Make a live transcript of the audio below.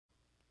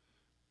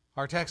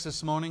Our text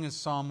this morning is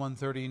Psalm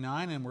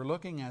 139, and we're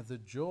looking at the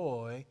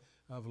joy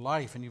of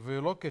life. And if you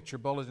look at your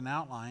bulletin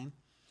outline,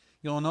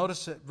 you'll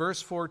notice that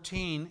verse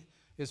 14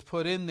 is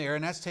put in there,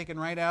 and that's taken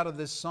right out of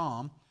this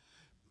psalm.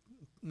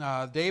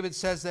 David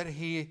says that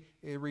he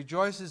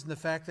rejoices in the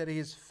fact that he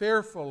is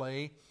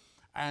fearfully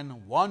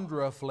and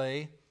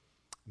wonderfully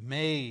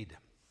made.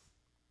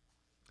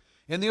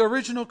 In the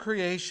original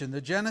creation,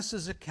 the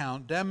Genesis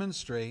account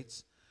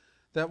demonstrates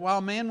that while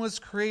man was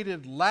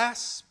created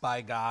last by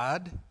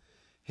God,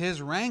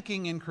 his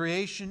ranking in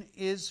creation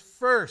is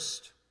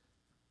first.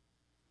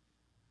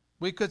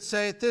 We could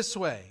say it this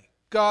way: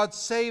 God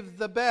saved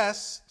the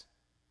best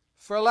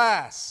for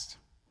last.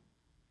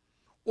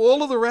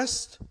 All of the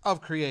rest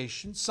of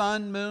creation,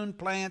 sun, moon,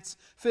 plants,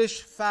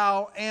 fish,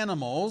 fowl,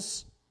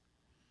 animals,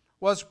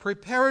 was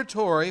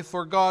preparatory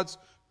for God's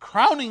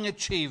crowning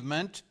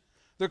achievement,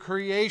 the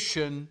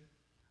creation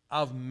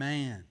of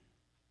man.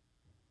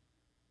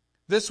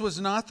 This was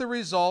not the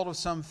result of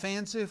some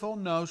fanciful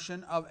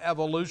notion of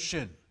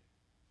evolution.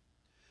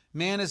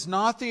 Man is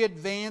not the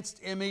advanced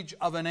image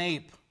of an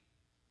ape,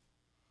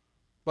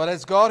 but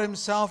as God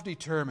Himself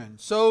determined,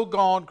 so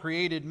God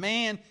created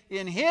man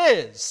in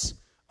His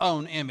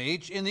own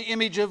image. In the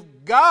image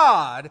of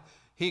God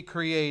He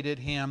created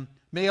him.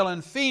 Male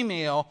and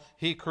female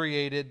He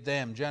created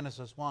them.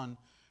 Genesis 1,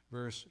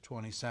 verse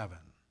 27.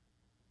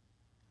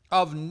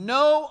 Of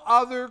no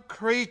other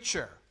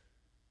creature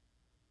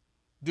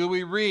do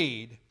we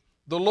read,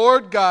 the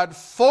Lord God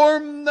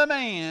formed the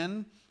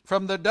man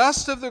from the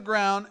dust of the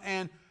ground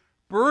and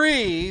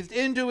breathed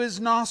into his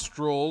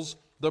nostrils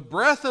the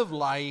breath of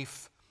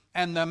life,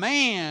 and the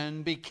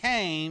man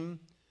became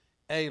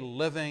a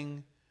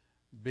living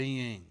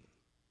being.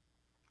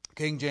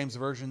 King James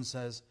Version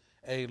says,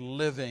 a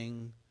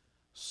living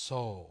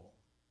soul.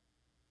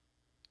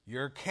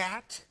 Your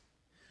cat,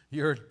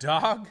 your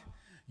dog,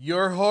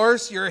 your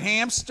horse, your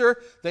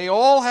hamster, they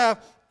all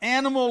have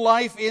animal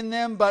life in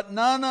them, but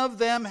none of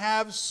them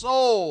have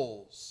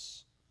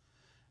souls.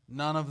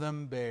 None of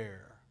them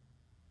bear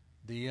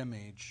the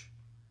image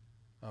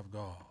of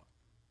God.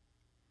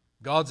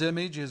 God's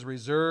image is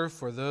reserved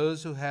for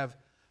those who have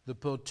the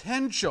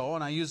potential,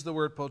 and I use the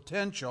word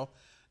potential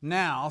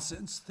now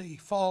since they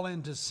fall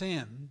into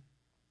sin,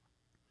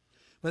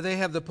 but they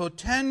have the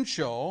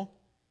potential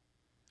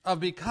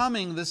of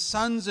becoming the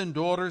sons and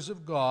daughters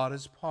of God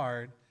as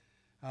part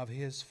of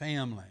His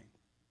family.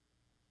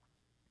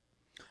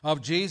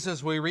 Of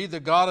Jesus, we read,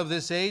 the God of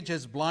this age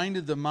has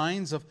blinded the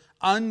minds of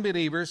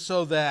unbelievers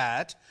so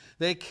that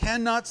they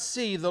cannot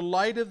see the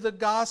light of the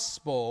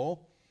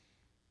gospel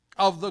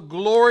of the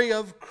glory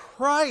of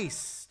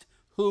Christ,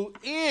 who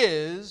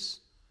is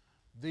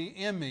the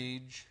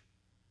image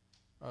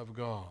of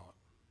God.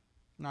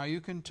 Now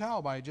you can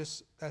tell by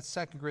just that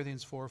 2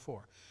 Corinthians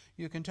 4:4.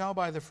 You can tell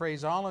by the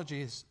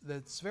phraseology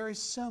that's very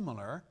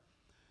similar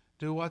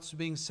to what's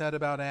being said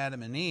about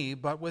Adam and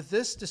Eve, but with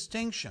this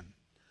distinction.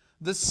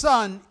 The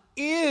Son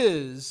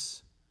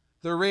is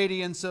the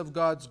radiance of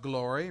God's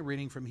glory,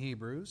 reading from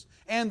Hebrews,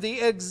 and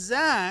the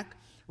exact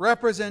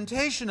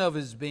representation of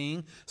His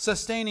being,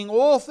 sustaining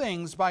all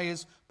things by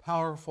His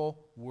powerful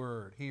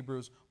word.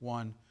 Hebrews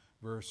 1,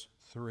 verse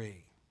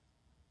 3.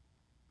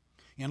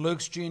 In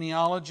Luke's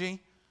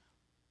genealogy,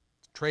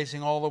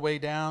 tracing all the way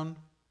down,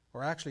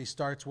 or actually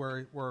starts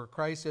where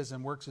Christ is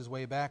and works his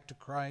way back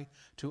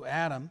to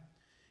Adam,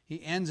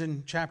 he ends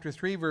in chapter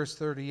 3, verse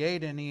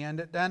 38, and he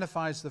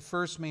identifies the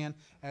first man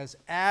as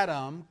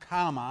Adam,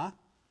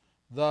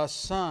 the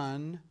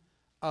Son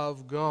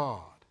of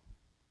God.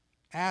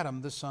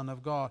 Adam, the Son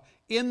of God,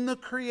 in the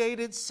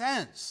created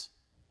sense.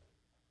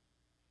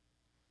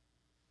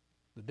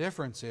 The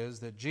difference is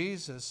that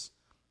Jesus,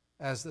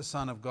 as the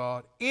Son of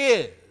God,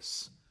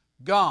 is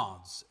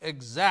God's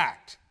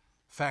exact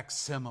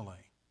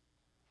facsimile.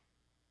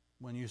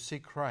 When you see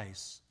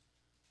Christ,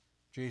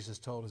 Jesus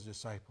told His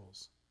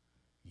disciples,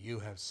 you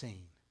have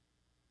seen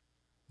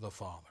the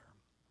Father.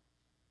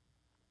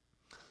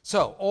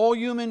 So, all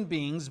human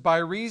beings, by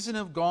reason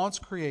of God's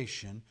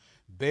creation,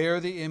 bear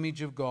the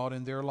image of God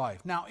in their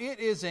life. Now, it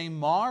is a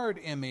marred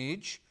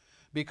image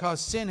because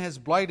sin has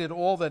blighted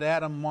all that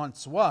Adam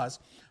once was.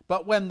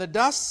 But when the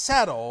dust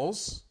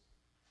settles,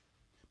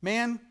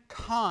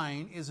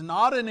 mankind is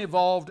not an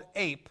evolved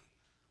ape,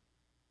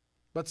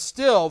 but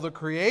still the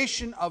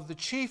creation of the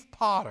chief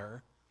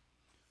potter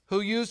who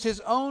used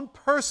his own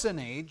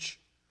personage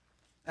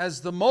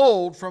as the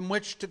mold from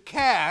which to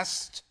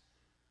cast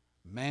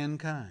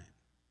mankind.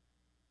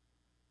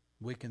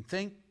 We can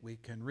think, we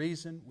can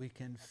reason, we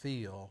can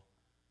feel.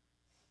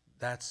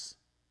 That's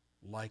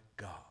like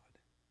God.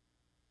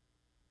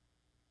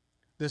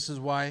 This is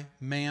why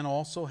man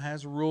also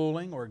has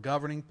ruling or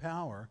governing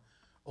power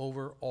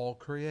over all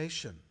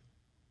creation.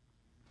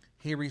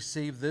 He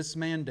received this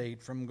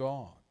mandate from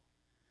God.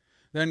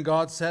 Then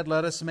God said,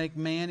 let us make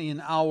man in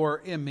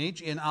our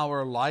image, in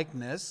our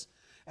likeness,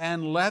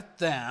 and let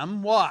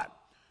them, what?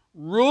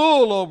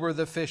 Rule over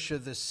the fish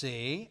of the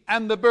sea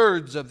and the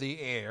birds of the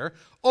air,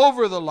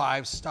 over the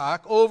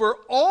livestock, over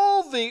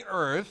all the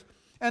earth,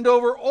 and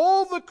over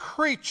all the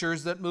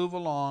creatures that move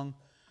along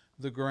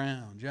the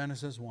ground.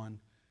 Genesis 1,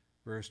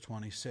 verse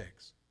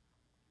 26.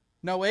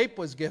 No ape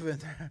was given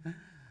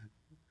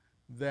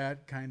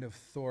that kind of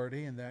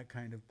authority and that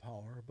kind of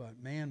power,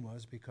 but man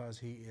was, because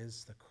he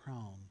is the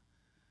crown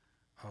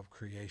of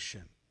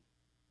creation.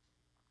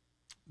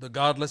 The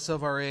godless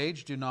of our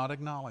age do not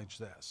acknowledge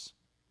this.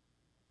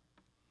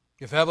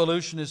 If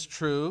evolution is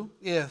true,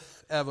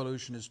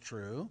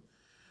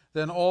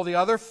 then all the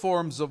other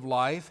forms of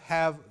life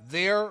have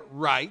their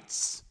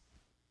rights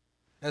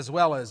as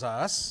well as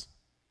us.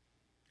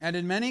 And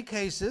in many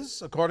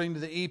cases, according to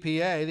the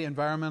EPA, the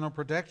Environmental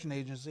Protection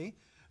Agency,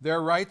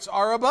 their rights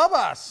are above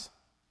us.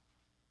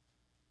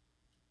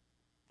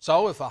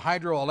 So if a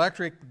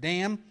hydroelectric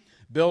dam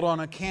built on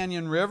a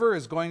canyon river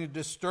is going to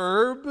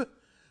disturb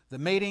the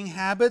mating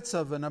habits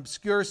of an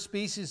obscure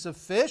species of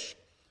fish,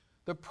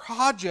 the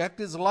project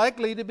is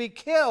likely to be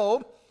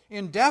killed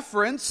in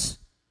deference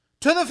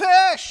to the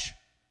fish,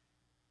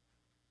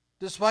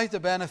 despite the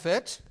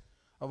benefit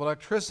of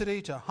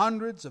electricity to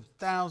hundreds of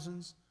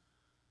thousands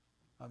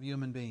of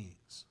human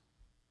beings.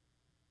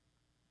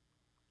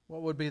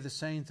 What would be the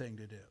sane thing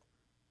to do?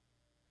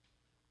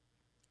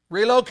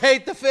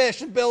 Relocate the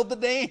fish and build the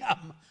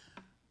dam.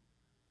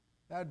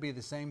 That would be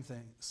the sane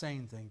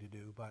thing to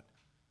do. But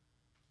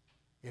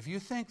if you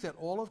think that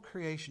all of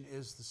creation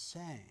is the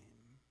same,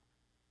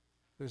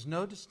 there's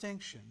no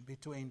distinction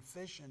between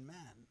fish and men,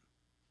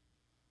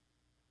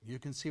 you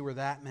can see where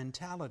that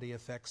mentality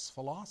affects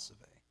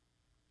philosophy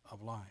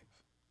of life.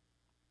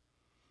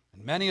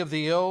 And many of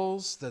the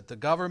ills that the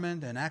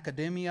government and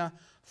academia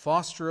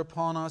foster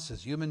upon us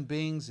as human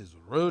beings is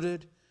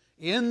rooted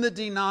in the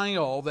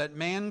denial that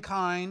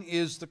mankind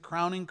is the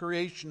crowning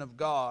creation of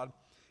God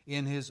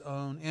in His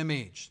own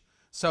image.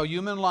 So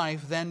human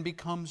life then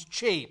becomes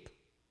cheap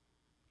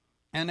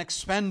and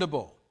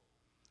expendable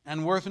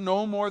and worth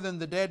no more than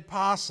the dead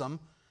possum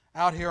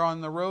out here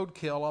on the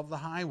roadkill of the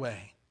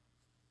highway.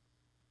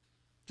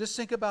 Just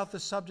think about the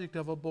subject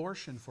of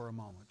abortion for a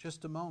moment,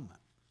 just a moment.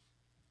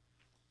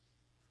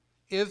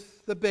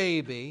 If the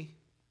baby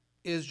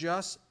is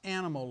just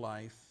animal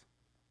life,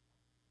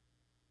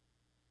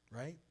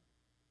 right?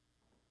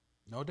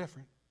 No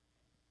different.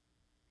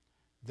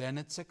 Then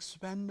it's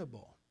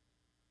expendable.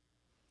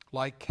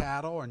 Like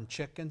cattle and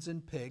chickens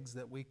and pigs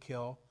that we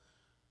kill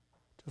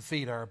to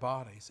feed our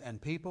bodies.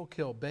 And people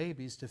kill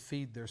babies to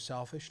feed their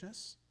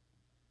selfishness,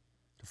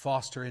 to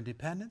foster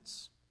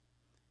independence,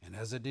 and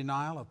as a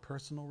denial of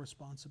personal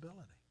responsibility.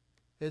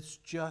 It's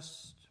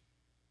just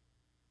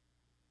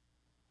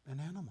an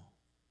animal,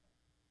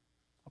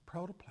 a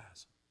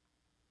protoplasm.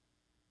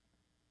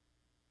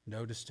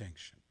 No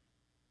distinction.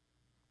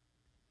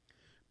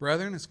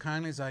 Brethren, as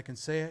kindly as I can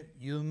say it,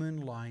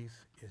 human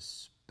life is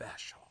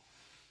special.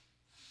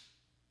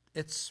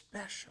 It's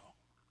special.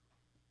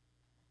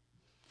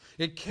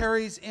 It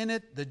carries in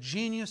it the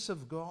genius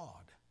of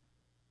God.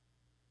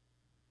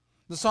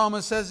 The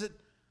psalmist says it,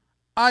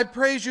 I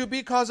praise you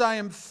because I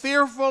am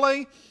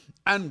fearfully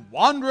and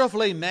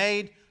wonderfully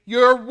made.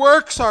 Your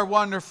works are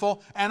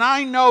wonderful, and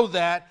I know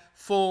that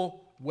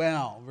full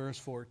well. Verse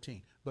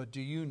 14. But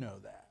do you know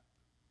that?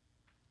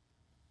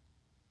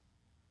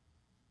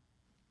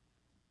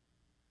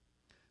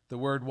 The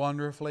word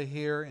wonderfully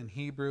here in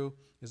Hebrew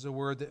is a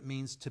word that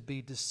means to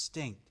be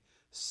distinct,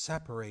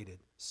 separated,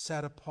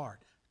 set apart,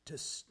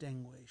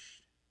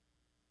 distinguished.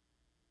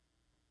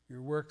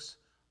 Your works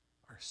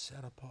are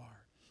set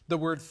apart. The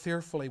word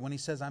fearfully, when he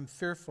says, I'm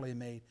fearfully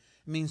made,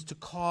 means to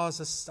cause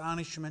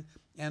astonishment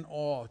and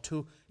awe,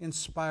 to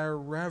inspire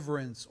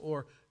reverence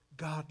or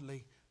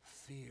godly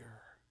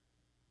fear.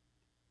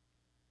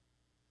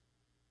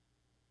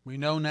 We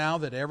know now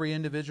that every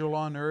individual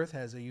on earth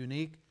has a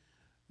unique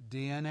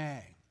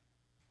DNA.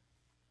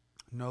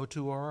 No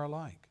two are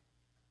alike.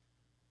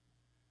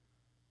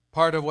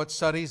 Part of what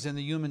studies in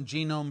the Human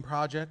Genome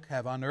Project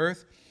have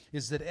unearthed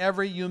is that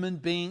every human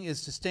being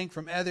is distinct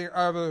from every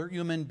other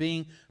human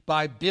being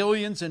by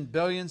billions and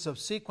billions of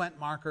sequence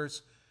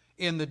markers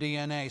in the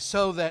DNA,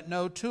 so that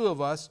no two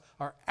of us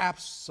are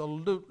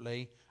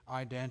absolutely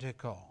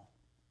identical.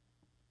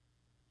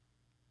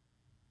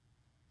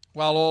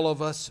 While all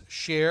of us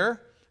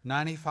share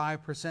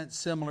 95%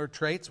 similar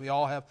traits, we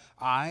all have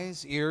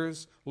eyes,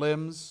 ears,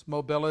 limbs,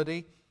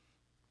 mobility,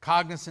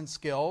 cognizant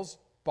skills,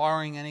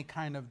 barring any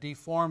kind of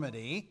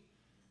deformity.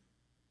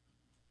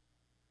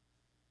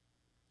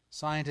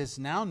 Scientists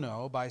now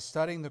know by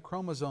studying the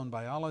chromosome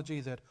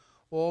biology that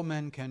all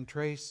men can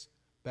trace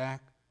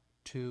back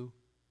to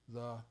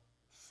the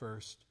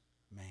first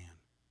man,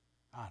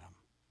 Adam.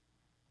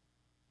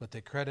 But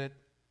they credit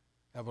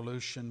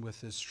evolution with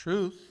this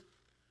truth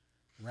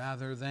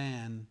rather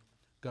than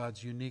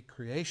God's unique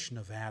creation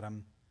of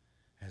Adam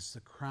as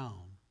the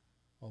crown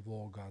of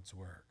all God's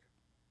work.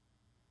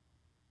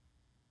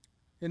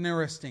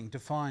 Interesting to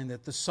find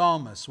that the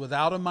psalmist,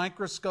 without a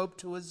microscope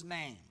to his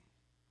name,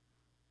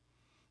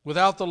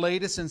 without the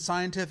latest in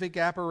scientific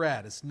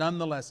apparatus,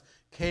 nonetheless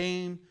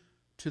came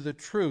to the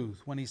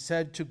truth when he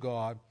said to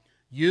God,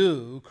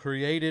 you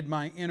created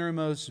my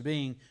innermost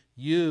being.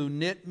 You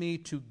knit me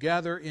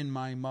together in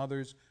my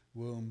mother's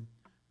womb.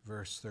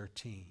 Verse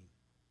 13.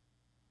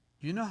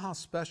 Do you know how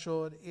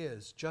special it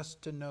is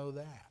just to know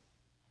that?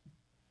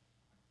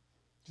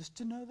 Just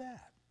to know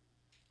that.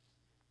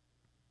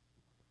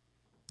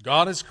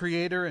 God as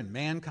creator and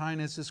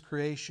mankind as his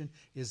creation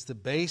is the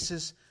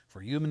basis for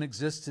human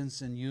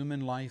existence and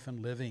human life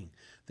and living.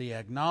 The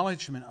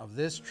acknowledgement of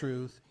this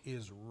truth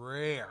is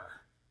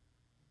rare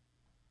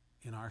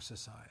in our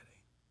society.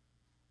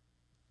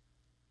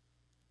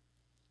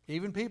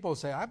 Even people who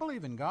say, I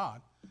believe in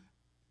God,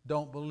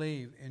 don't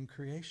believe in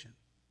creation.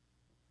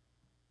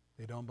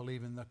 They don't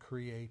believe in the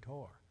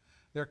Creator.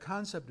 Their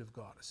concept of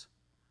God is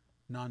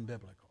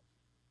non-biblical.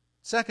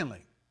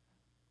 Secondly,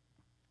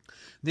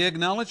 the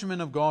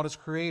acknowledgement of God as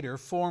Creator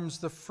forms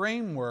the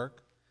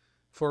framework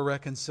for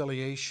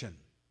reconciliation.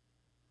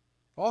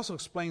 Also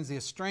explains the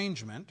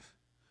estrangement,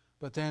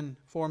 but then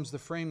forms the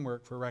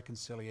framework for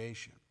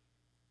reconciliation.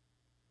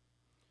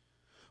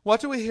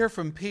 What do we hear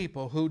from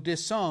people who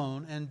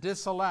disown and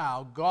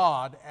disallow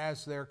God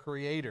as their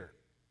Creator?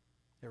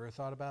 You ever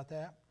thought about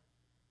that?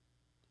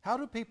 How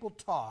do people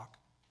talk?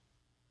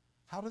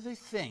 How do they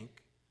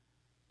think?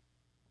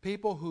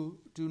 People who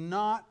do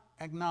not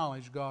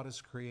acknowledge God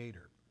as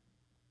Creator.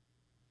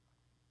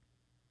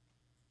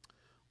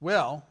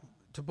 Well,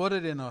 to put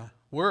it in a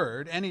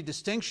word, any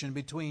distinction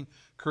between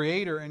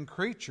Creator and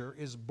creature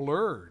is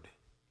blurred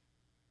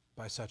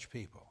by such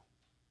people.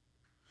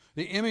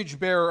 The image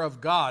bearer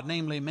of God,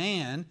 namely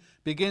man,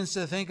 begins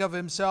to think of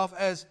himself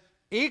as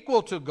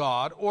equal to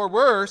God, or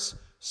worse,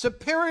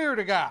 superior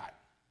to God.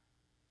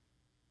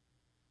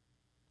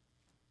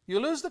 You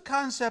lose the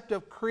concept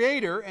of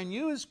Creator and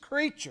you as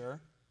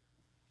creature,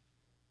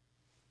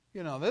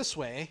 this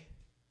way,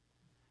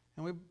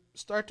 and we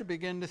start to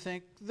begin to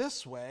think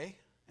this way,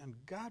 and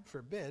God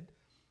forbid,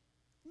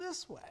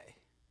 this way,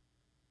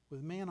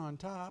 with man on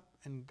top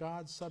and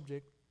God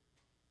subject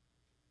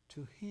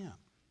to him.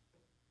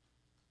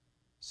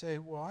 Say,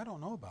 well, I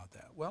don't know about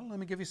that. Well, let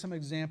me give you some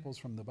examples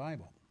from the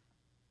Bible.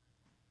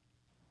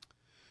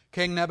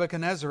 King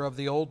Nebuchadnezzar of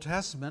the Old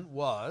Testament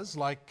was,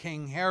 like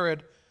King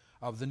Herod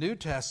of the New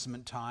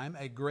Testament time,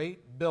 a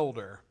great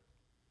builder.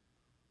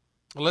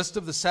 A list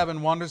of the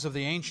 7 wonders of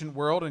the ancient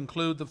world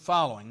include the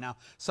following. Now,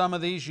 some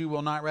of these you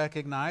will not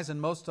recognize, and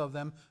most of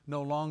them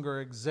no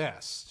longer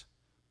exist,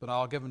 but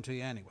I'll give them to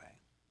you anyway.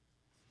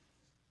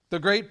 The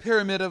Great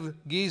Pyramid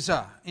of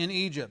Giza in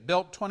Egypt,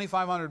 built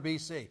 2500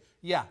 BC.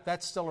 Yeah,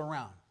 that's still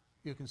around.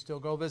 You can still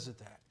go visit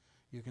that.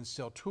 You can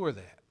still tour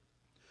that.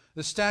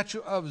 The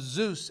statue of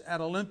Zeus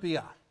at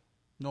Olympia,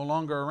 no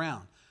longer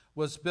around,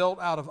 was built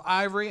out of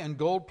ivory and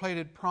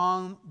gold-plated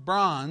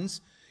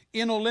bronze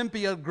in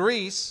Olympia,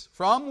 Greece,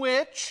 from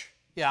which,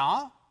 you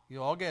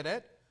all get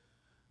it,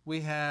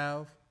 we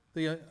have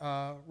the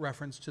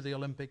reference to the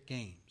Olympic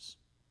Games.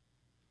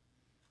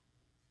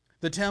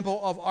 The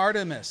Temple of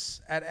Artemis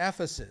at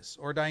Ephesus,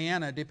 or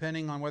Diana,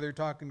 depending on whether you're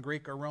talking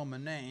Greek or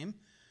Roman name.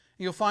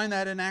 You'll find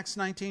that in Acts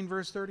 19,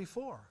 verse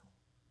 34,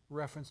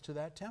 reference to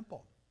that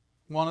temple.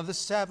 One of the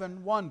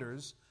 7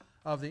 wonders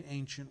of the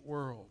ancient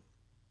world.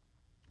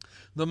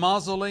 The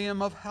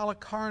Mausoleum of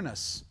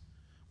Halicarnassus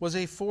was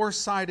a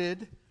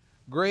 4-sided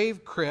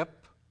grave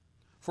crypt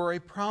for a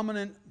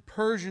prominent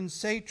Persian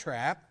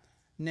satrap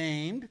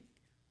named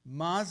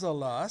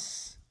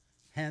Mausolus,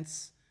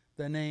 hence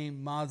the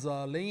name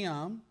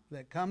mausoleum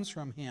that comes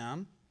from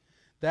him.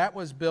 That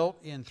was built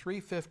in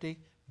 350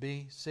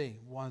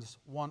 BC, was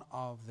one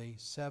of the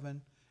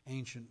 7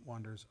 ancient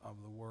wonders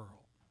of the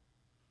world.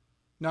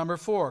 Number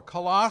 4,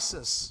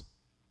 Colossus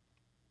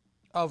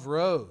of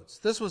Rhodes.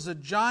 This was a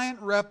giant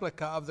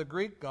replica of the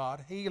Greek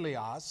god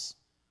Helios,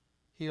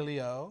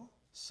 Helio,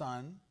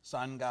 sun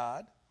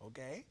god,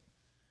 okay?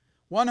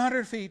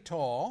 100 feet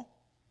tall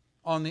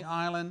on the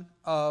island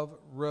of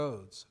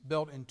Rhodes,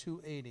 built in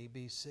 280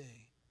 BC.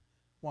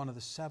 One of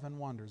the 7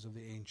 wonders of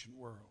the ancient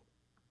world.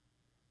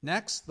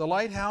 Next, the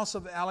Lighthouse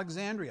of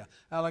Alexandria,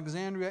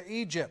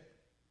 Egypt.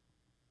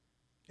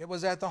 It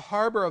was at the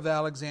harbor of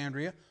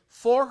Alexandria,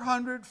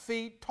 400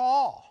 feet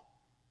tall.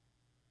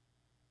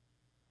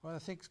 Well, I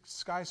think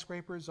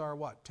skyscrapers are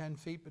 10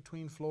 feet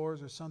between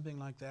floors or something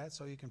like that,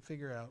 so you can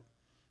figure out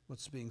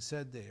what's being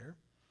said there.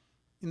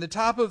 In the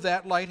top of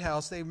that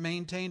lighthouse, they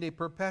maintained a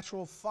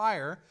perpetual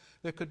fire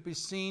that could be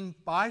seen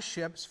by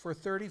ships for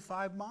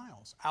 35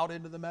 miles out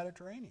into the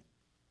Mediterranean.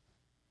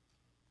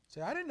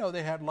 See, I didn't know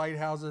they had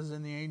lighthouses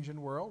in the ancient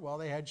world. Well,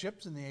 they had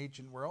ships in the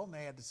ancient world, and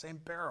they had the same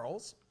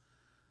perils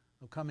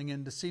of coming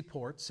into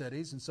seaport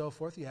cities and so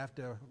forth. You have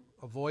to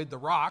avoid the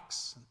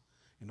rocks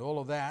and all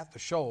of that, the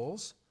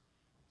shoals.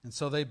 And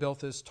so they built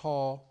this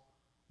tall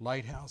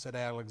lighthouse at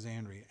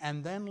Alexandria.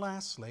 And then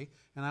lastly,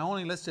 and I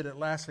only listed it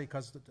lastly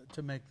because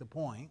to make the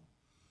point,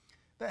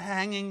 the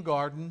Hanging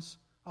Gardens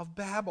of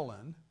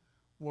Babylon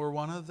were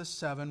one of the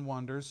 7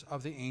 wonders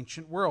of the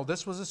ancient world.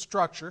 This was a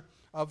structure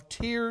of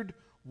tiered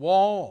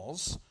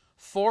walls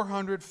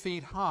 400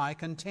 feet high,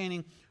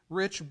 containing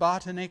rich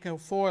botanical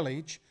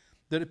foliage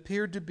that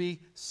appeared to be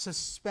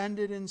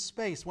suspended in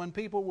space. When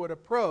people would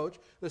approach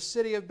the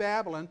city of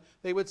Babylon,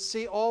 they would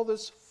see all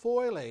this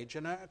foliage.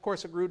 And of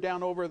course, it grew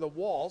down over the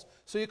walls,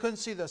 so you couldn't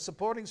see the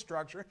supporting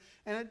structure.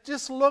 And it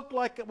just looked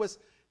like it was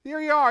Here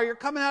you are, you're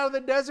coming out of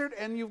the desert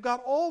and you've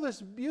got all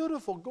this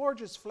beautiful,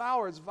 gorgeous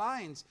flowers,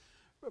 vines,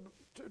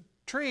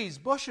 trees,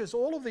 bushes,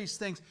 all of these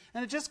things.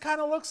 And it just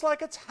kind of looks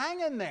like it's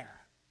hanging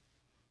there.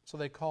 So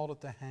they called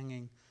it the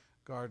Hanging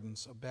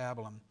Gardens of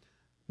Babylon.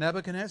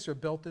 Nebuchadnezzar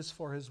built this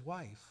for his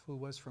wife, who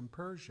was from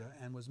Persia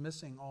and was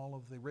missing all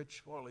of the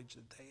rich foliage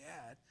that they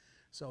had.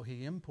 So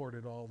he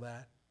imported all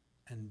that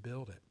and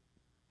built it.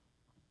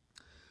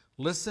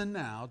 Listen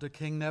now to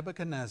King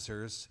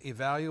Nebuchadnezzar's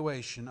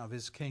evaluation of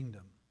his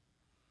kingdom.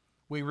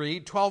 We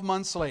read 12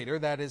 months later,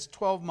 that is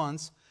 12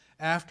 months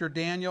after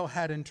Daniel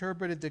had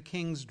interpreted the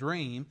king's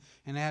dream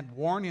and had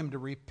warned him to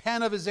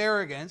repent of his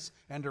arrogance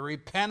and to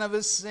repent of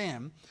his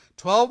sin.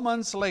 12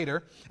 months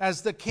later,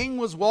 as the king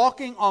was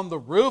walking on the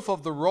roof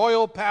of the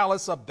royal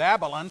palace of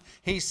Babylon,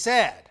 he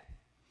said,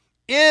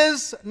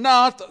 "Is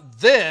not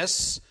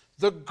this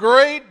the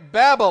great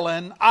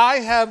Babylon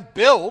I have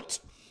built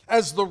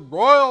as the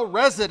royal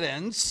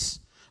residence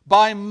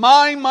by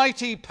my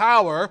mighty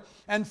power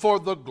and for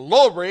the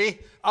glory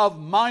of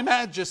my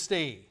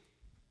majesty?"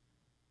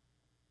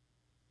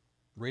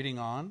 Reading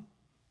on,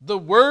 the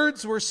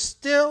words were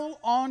still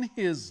on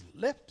his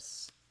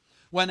lips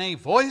when a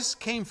voice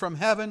came from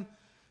heaven,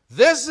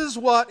 "This is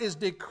what is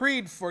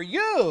decreed for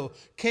you,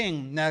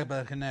 King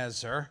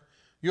Nebuchadnezzar.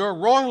 Your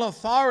royal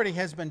authority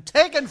has been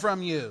taken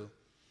from you.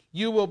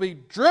 You will be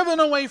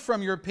driven away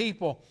from your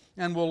people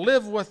and will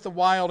live with the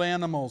wild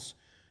animals.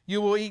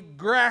 You will eat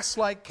grass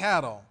like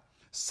cattle.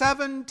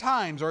 7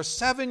 times or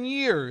 7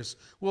 years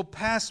will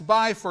pass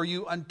by for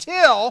you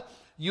until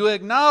you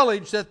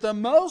acknowledge that the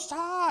Most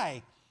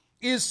High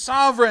is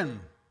sovereign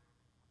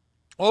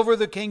over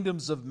the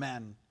kingdoms of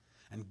men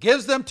and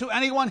gives them to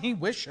anyone he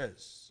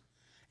wishes."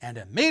 And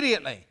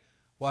immediately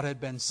what had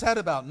been said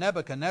about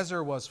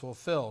Nebuchadnezzar was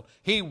fulfilled.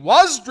 He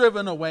was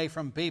driven away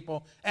from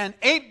people and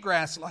ate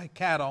grass like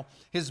cattle.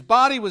 His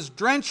body was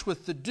drenched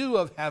with the dew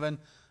of heaven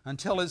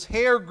until his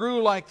hair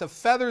grew like the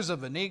feathers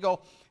of an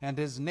eagle and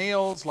his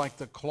nails like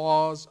the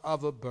claws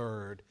of a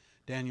bird.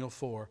 Daniel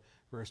 4,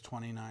 verse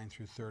 29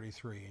 through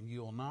 33. And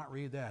you will not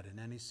read that in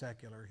any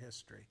secular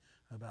history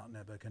about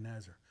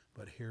Nebuchadnezzar,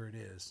 but here it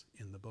is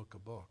in the book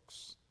of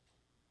books.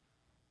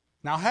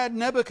 Now, had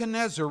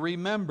Nebuchadnezzar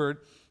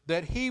remembered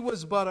that he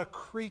was but a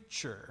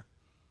creature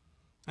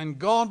and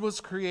God was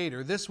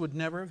creator, this would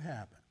never have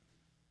happened.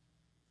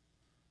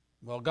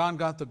 Well, God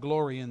got the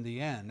glory in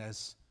the end,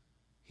 as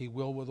he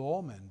will with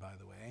all men, by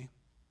the way.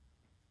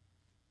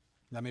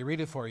 Let me read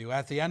it for you.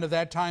 "At the end of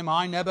that time,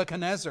 I,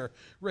 Nebuchadnezzar,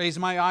 raised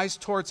my eyes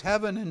towards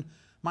heaven, and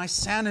my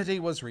sanity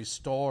was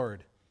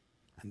restored.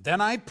 And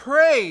then I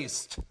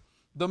praised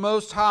the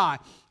Most High.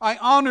 I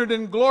honored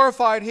and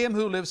glorified him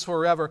who lives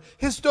forever.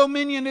 His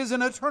dominion is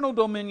an eternal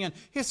dominion.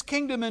 His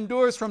kingdom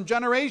endures from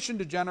generation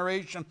to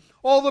generation.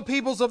 All the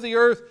peoples of the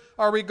earth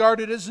are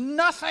regarded as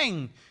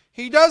nothing.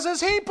 He does as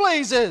he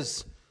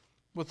pleases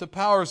with the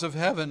powers of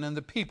heaven and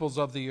the peoples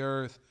of the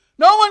earth.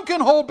 No one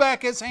can hold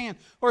back his hand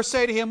or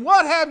say to him,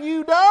 'What have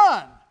you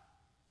done?'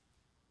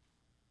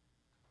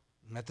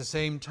 At the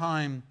same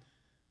time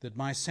that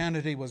my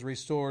sanity was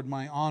restored,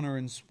 my honor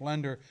and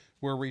splendor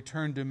were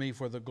returned to me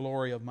for the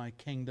glory of my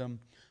kingdom.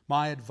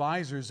 My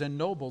advisors and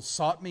nobles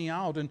sought me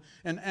out,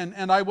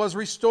 and I was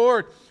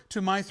restored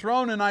to my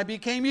throne, and I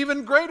became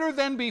even greater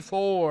than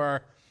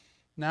before.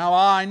 Now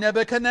I,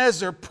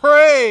 Nebuchadnezzar,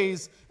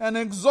 praise and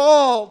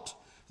exalt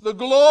the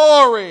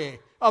glory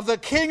of the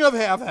King of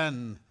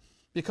heaven,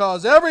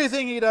 because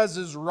everything he does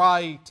is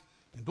right,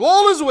 and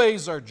all his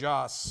ways are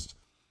just.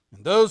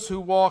 And those who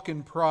walk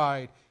in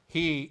pride,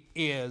 he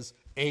is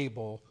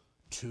able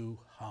to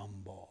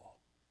humble."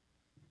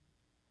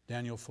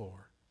 Daniel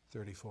 4,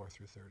 34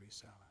 through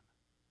 37.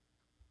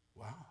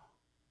 Wow.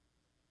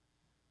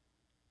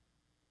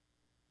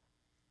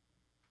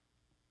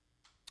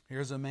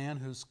 Here's a man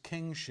whose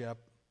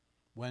kingship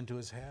went to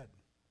his head.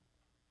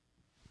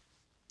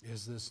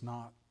 Is this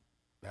not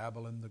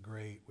Babylon the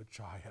Great, which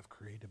I have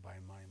created by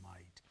my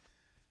might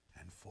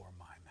and for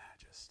my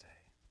majesty?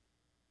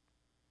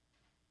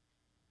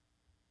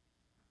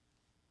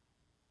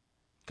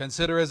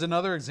 Consider as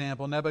another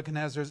example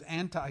Nebuchadnezzar's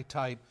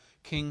antitype,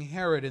 King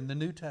Herod in the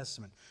New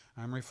Testament.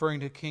 I'm referring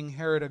to King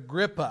Herod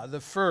Agrippa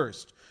I,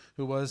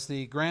 who was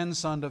the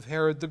grandson of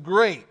Herod the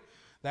Great,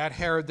 that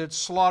Herod that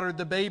slaughtered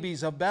the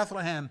babies of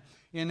Bethlehem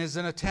in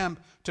an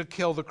attempt to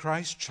kill the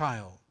Christ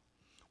child.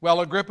 Well,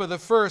 Agrippa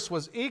I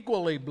was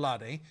equally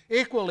bloody,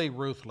 equally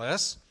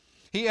ruthless.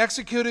 He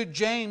executed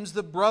James,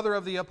 the brother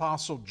of the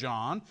Apostle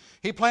John.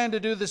 He planned to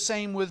do the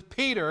same with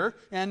Peter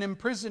and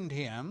imprisoned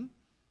him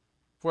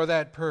for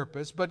that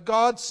purpose. But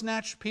God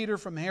snatched Peter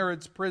from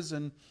Herod's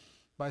prison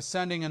by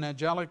sending an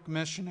angelic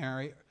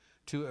missionary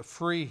to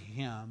free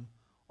him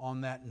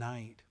on that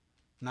night.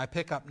 And I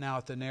pick up now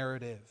at the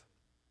narrative.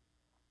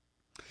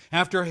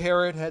 After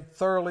Herod had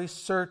thoroughly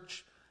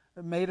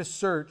made a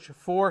search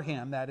for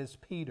him, that is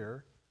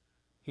Peter,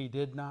 he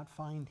did not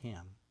find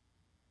him.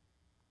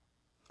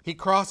 He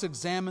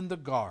cross-examined the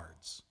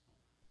guards.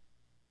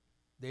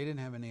 They didn't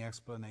have any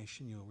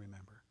explanation, you'll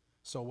remember.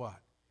 So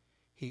what?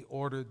 He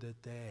ordered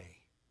that they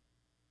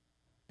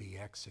be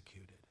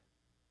executed.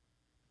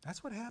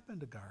 That's what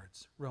happened to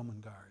guards,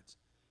 Roman guards.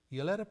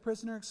 You let a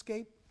prisoner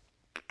escape,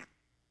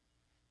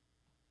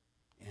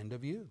 end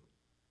of you.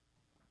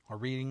 Or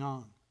reading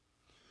on.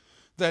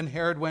 Then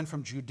Herod went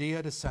from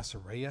Judea to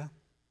Caesarea.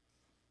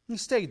 He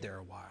stayed there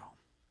a while.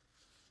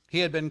 He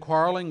had been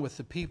quarreling with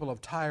the people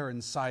of Tyre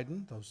and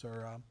Sidon. Those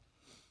are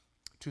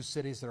two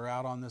cities that are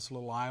out on this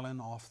little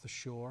island off the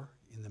shore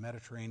in the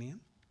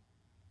Mediterranean.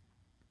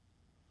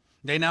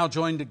 They now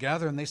joined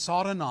together and they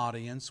sought an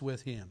audience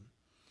with him.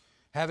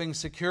 Having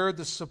secured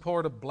the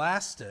support of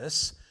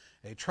Blastus,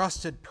 a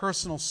trusted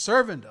personal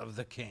servant of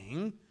the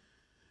king,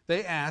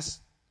 they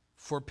asked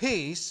for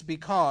peace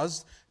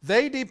because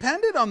they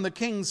depended on the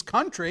king's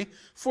country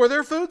for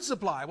their food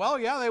supply. Well,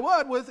 yeah, they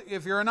would.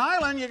 If you're an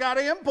island, you got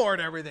to import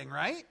everything,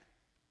 right?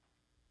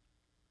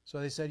 So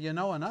they said,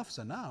 enough's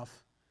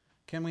enough.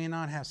 Can we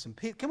not have some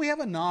peace? Can we have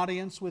an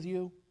audience with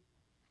you?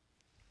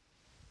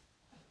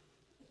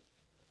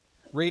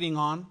 Reading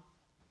on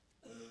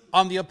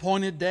the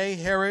appointed day,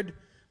 Herod,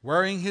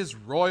 wearing his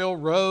royal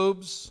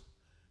robes,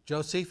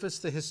 Josephus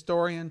the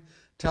historian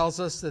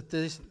tells us that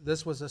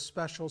this was a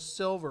special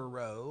silver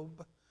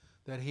robe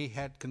that he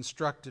had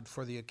constructed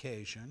for the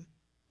occasion,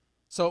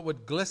 so it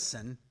would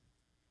glisten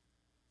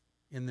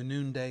in the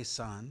noonday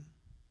sun.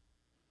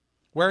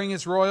 Wearing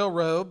his royal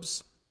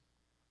robes,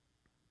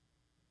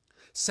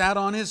 sat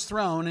on his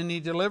throne, and he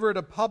delivered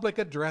a public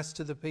address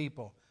to the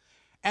people.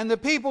 And the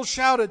people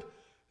shouted,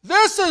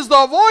 "This is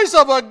the voice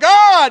of a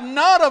God,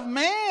 not of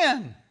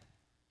man."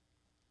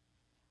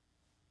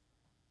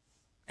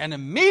 And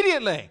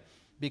immediately,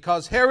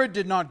 because Herod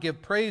did not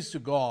give praise to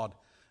God,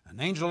 an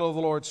angel of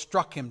the Lord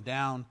struck him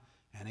down,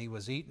 and he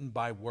was eaten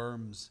by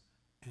worms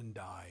and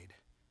died.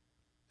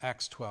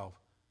 Acts 12,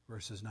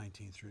 verses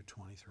 19 through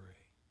 23.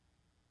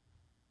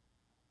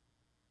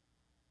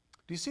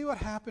 Do you see what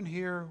happened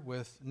here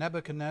with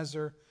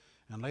Nebuchadnezzar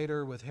and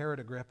later with Herod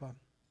Agrippa?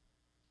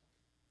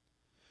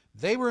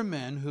 They were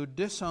men who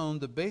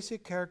disowned the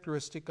basic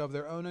characteristic of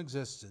their own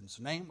existence,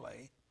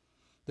 namely,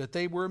 that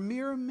they were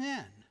mere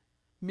men,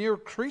 mere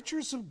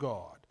creatures of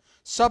God,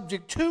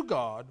 subject to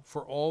God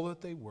for all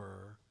that they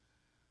were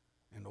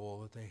and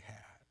all that they had.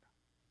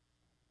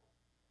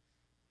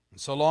 And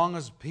so long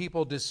as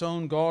people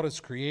disown God as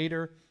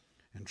creator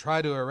and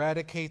try to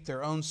eradicate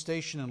their own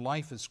station in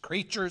life as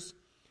creatures,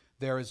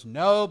 there is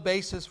no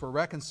basis for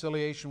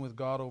reconciliation with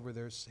God over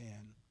their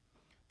sin.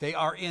 They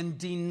are in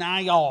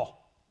denial.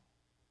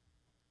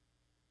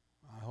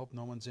 I hope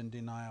no one's in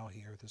denial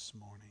here this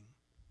morning.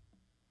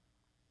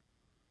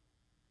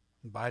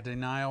 By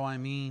denial, I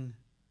mean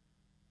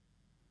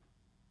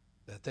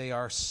that they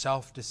are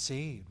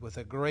self-deceived with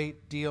a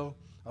great deal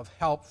of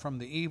help from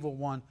the evil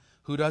one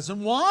who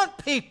doesn't want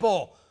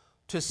people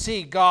to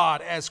see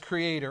God as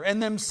creator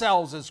and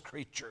themselves as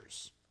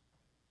creatures.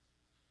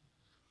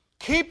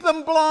 Keep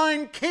them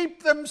blind,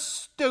 keep them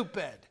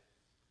stupid.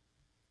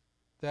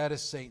 That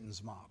is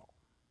Satan's model.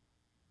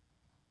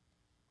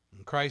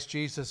 And Christ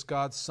Jesus,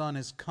 God's Son,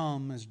 has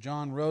come, as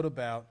John wrote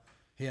about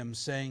him,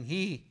 saying,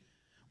 He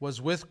was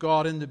with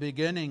God in the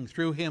beginning.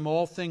 Through him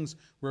all things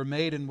were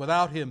made, and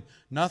without him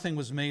nothing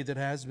was made that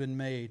has been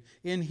made.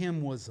 In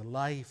him was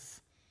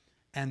life,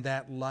 and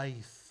that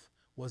life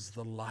was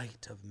the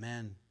light of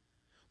men.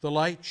 The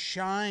light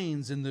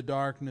shines in the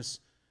darkness,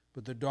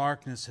 but the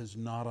darkness has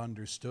not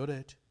understood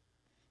it.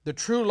 The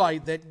true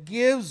light that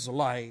gives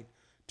light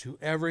to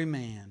every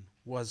man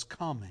was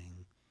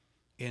coming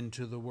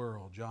into the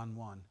world. John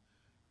 1,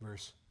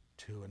 verse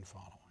 2 and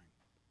following.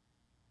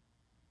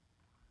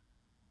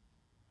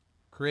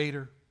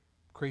 Creator,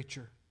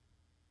 creature,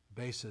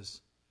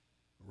 basis,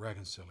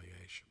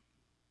 reconciliation.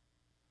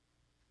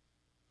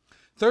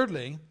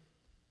 Thirdly,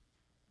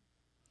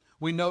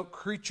 we note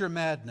creature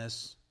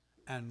madness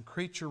and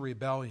creature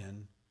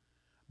rebellion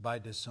by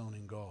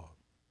disowning God.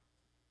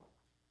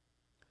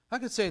 I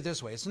could say it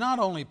this way. It's not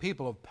only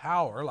people of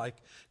power like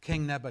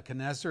King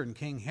Nebuchadnezzar and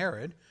King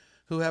Herod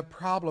who have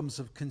problems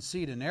of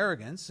conceit and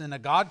arrogance and a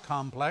God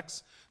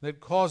complex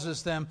that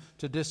causes them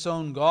to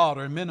disown God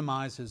or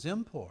minimize his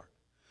import.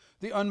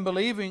 The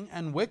unbelieving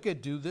and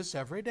wicked do this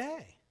every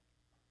day.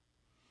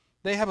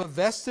 They have a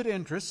vested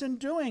interest in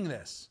doing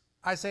this.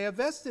 I say a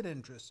vested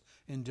interest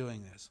in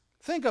doing this.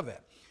 Think of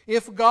it.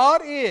 If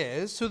God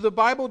is, who the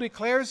Bible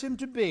declares him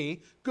to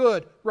be,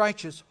 good,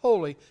 righteous,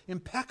 holy,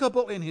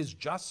 impeccable in his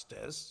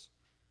justice,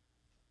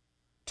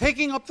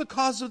 taking up the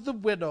cause of the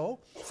widow,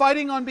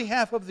 fighting on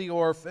behalf of the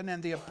orphan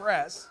and the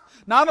oppressed,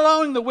 not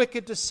allowing the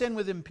wicked to sin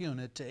with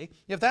impunity,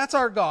 if that's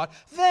our God,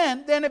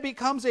 then it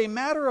becomes a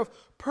matter of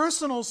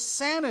personal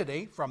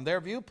sanity, from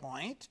their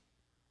viewpoint,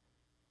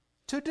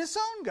 to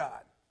disown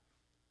God.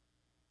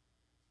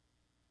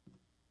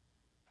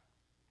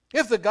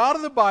 If the God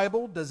of the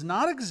Bible does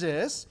not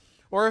exist,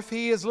 or if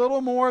he is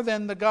little more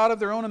than the God of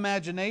their own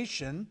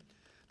imagination,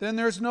 then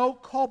there's no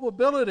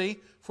culpability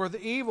for the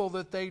evil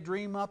that they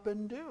dream up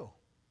and do.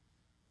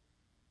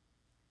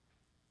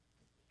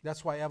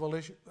 That's why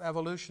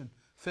evolution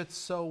fits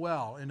so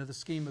well into the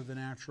scheme of the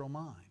natural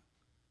mind.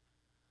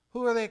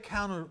 Who are they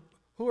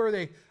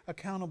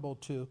accountable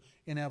to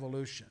in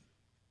evolution?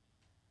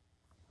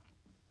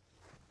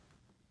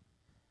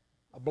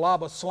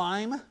 blob of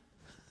slime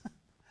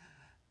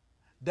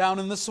down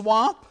in the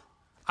swamp?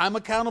 I'm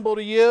accountable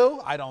to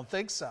you? I don't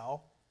think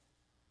so.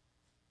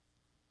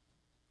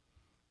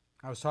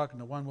 I was talking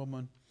to one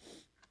woman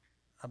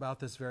about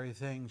this very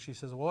thing. She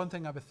says, well, one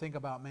thing I think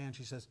about man,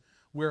 she says,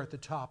 we're at the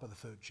top of the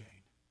food chain.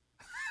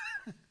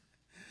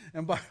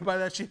 And by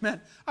that she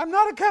meant, I'm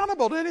not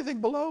accountable to anything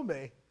below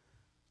me.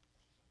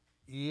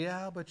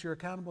 Yeah, but you're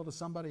accountable to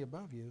somebody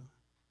above you.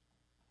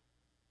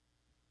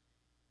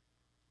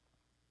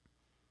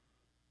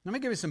 Let me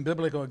give you some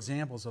biblical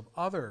examples of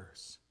other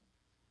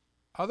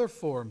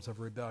forms of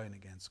rebellion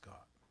against God.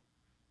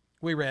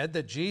 We read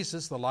that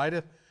Jesus, the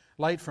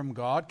light from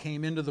God,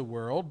 came into the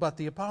world, but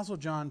the Apostle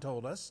John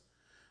told us,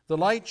 the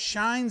light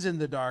shines in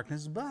the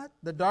darkness, but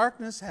the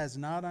darkness has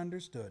not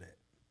understood it.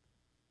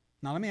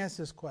 Now let me ask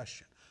this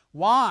question.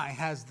 Why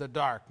has the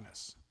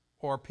darkness,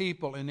 or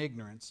people in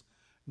ignorance,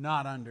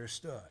 not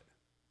understood?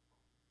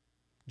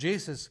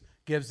 Jesus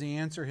gives the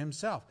answer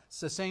himself. It's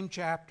the same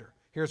chapter.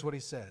 Here's what he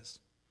says.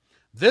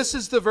 This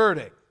is the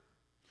verdict.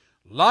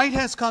 Light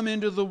has come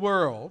into the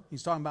world.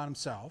 He's talking about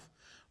himself.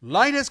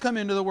 Light has come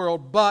into the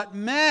world, but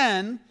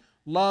men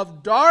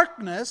love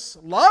darkness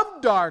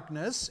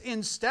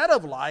instead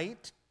of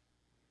light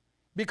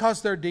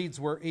because their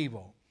deeds were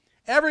evil.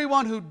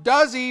 Everyone who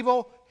does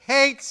evil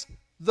hates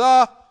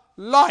the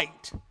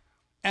light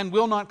and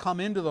will not come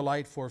into the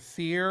light for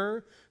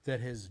fear that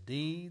his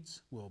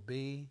deeds will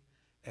be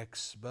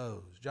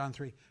exposed. John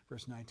 3,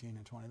 verse 19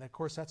 and 20. Of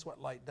course, that's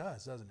what light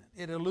does, doesn't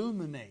it? It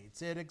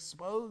illuminates, it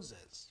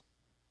exposes.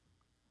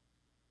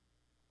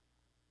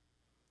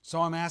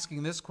 So I'm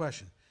asking this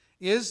question.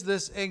 Is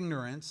this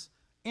ignorance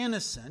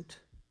innocent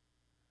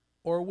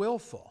or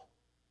willful?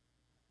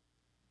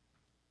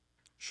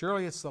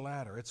 Surely it's the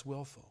latter. It's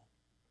willful.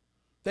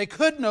 They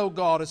could know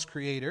God as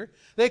Creator.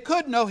 They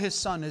could know His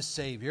Son as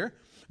Savior.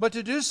 But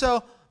to do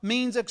so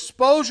means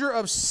exposure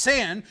of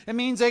sin. It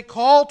means a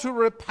call to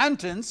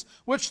repentance,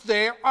 which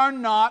they are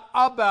not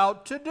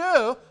about to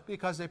do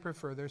because they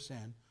prefer their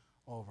sin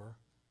over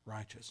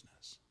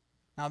righteousness.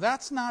 Now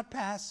that's not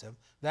passive.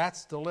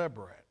 That's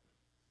deliberate.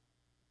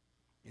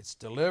 It's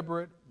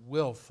deliberate,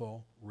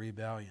 willful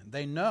rebellion.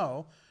 They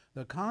know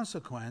the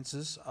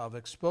consequences of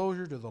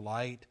exposure to the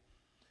light,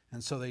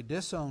 and so they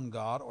disown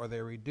God, or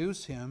they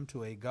reduce Him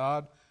to a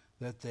God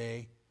that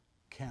they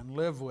can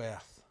live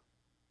with.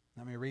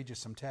 Let me read you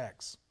some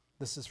text.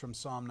 This is from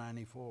Psalm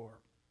 94.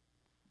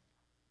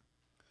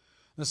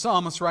 The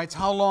psalmist writes,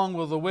 how long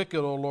will the wicked,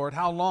 O Lord,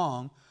 how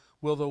long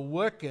will the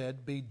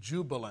wicked be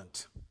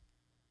jubilant?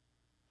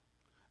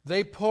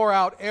 They pour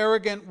out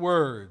arrogant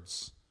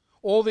words.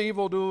 All the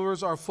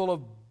evildoers are full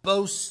of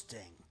boasting.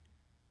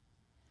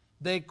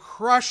 They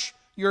crush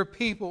your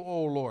people,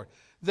 O Lord.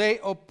 They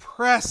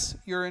oppress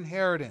your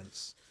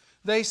inheritance.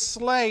 They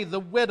slay the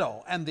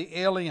widow and the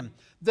alien.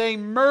 They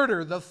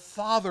murder the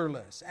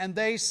fatherless. And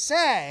they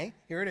say,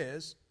 here it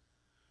is,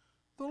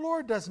 the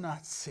Lord does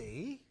not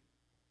see.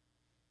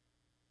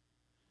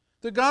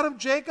 The God of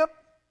Jacob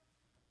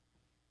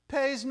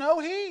pays no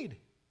heed.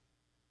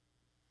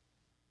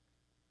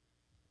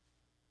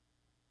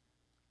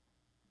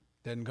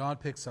 Then God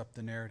picks up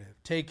the narrative.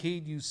 Take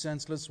heed, you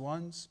senseless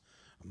ones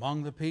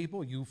among the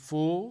people, you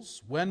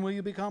fools. When will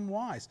you become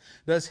wise?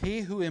 Does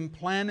he who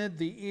implanted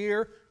the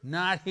ear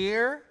not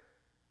hear?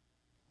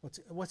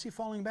 What's he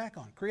falling back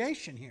on?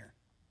 Creation here.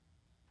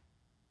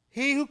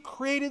 He who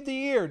created the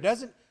ear,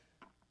 doesn't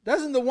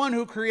the one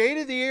who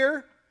created the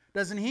ear,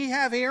 doesn't he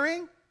have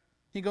hearing?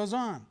 He goes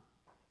on.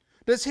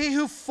 Does he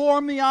who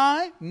formed the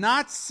eye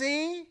not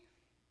see?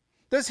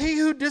 Does he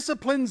who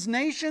disciplines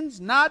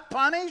nations not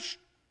punish?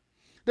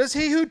 Does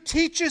he who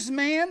teaches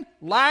man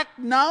lack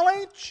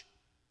knowledge?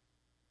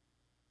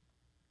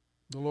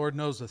 The Lord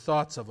knows the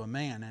thoughts of a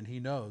man, and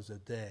He knows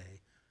that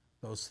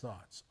those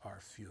thoughts are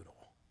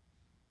futile.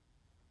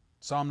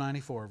 Psalm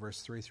 94,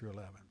 verse 3 through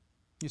 11.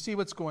 You see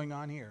what's going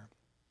on here.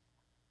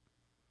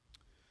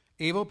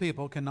 Evil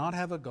people cannot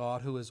have a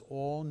God who is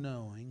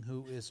all-knowing,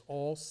 who is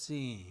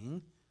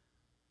all-seeing,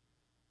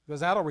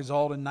 because that'll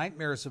result in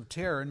nightmares of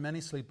terror and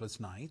many sleepless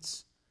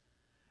nights.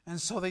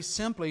 And so they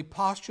simply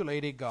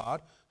postulate a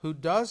God who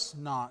does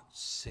not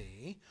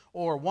see,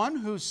 or one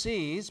who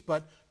sees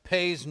but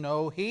pays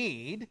no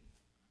heed.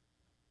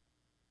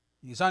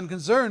 He's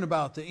unconcerned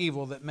about the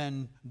evil that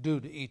men do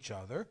to each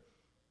other.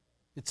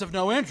 It's of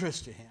no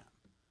interest to Him.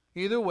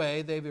 Either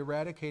way, they've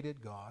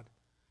eradicated God,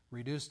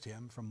 reduced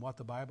Him from what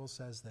the Bible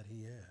says that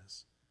He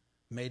is,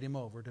 made Him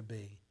over to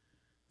be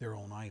their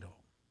own idol.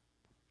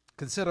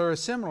 Consider a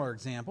similar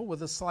example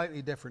with a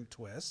slightly different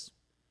twist.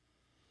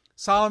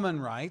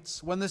 Solomon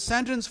writes, when the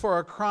sentence for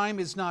a crime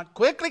is not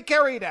quickly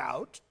carried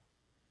out,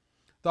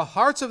 the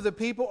hearts of the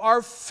people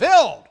are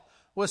filled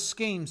with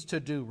schemes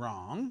to do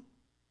wrong.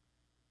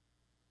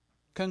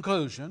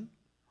 Conclusion,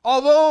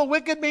 although a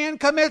wicked man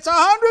commits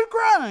 100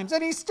 crimes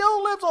and he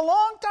still lives a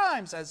long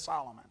time, says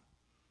Solomon,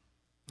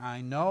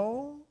 I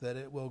know that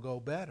it will go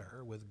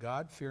better with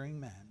God-fearing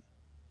men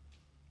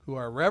who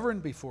are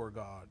reverent before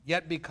God.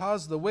 Yet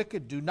because the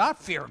wicked do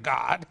not fear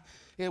God,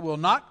 it will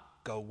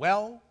not go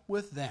well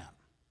with them.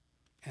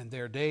 and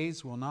their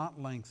days will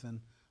not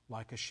lengthen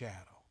like a shadow.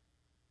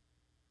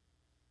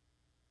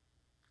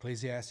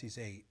 Ecclesiastes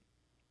 8,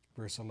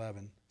 verse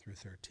 11 through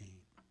 13.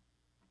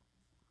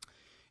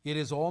 It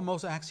is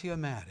almost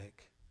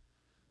axiomatic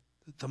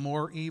that the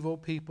more evil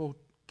people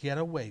get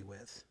away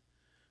with,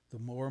 the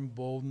more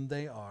emboldened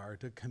they are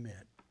to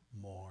commit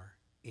more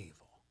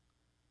evil.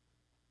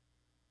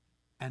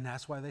 And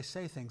that's why they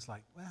say things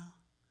like, well,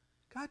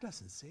 God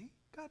doesn't see,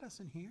 God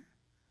doesn't hear,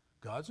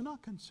 God's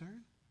not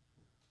concerned.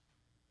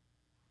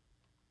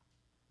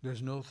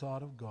 There's no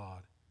thought of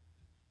God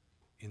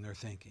in their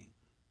thinking.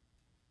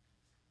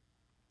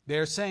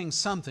 They're saying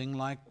something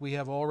like we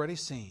have already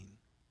seen.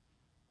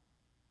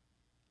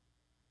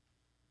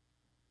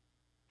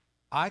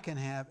 I can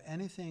have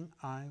anything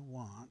I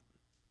want,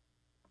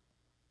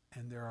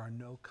 and there are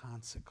no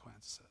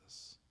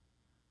consequences.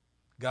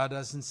 God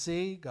doesn't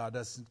see, God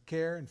doesn't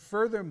care, and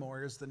furthermore,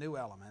 here's the new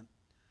element,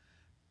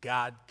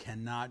 God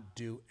cannot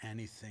do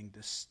anything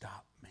to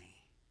stop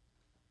me.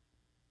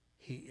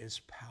 He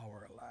is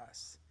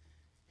powerless.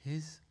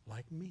 He's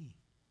like me.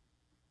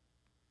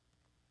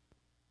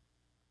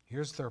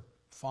 Here's their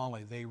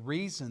folly. They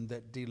reason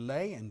that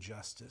delay in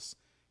justice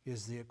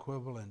is the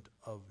equivalent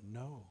of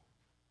no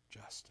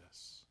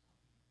justice.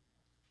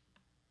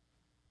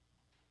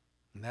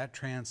 And that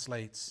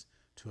translates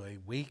to a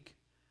weak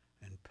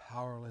and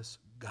powerless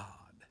God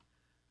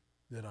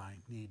that I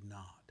need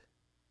not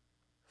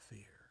fear.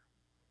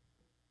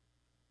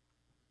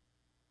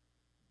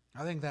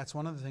 I think that's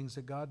one of the things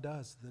that God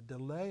does. The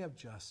delay of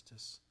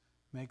justice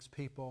makes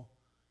people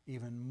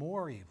even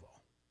more evil.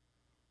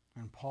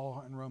 And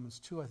Paul in Romans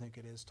 2, I think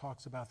it is,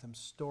 talks about them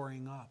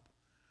storing up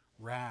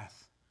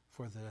wrath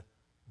for the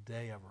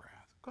day of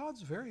wrath.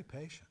 God's very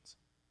patient.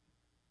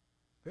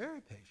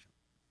 Very patient.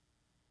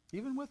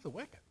 Even with the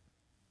wicked.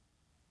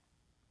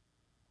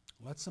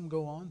 Lets them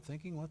go on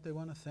thinking what they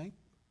want to think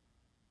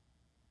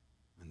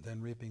and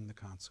then reaping the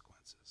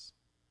consequences.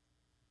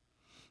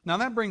 Now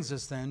that brings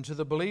us then to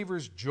the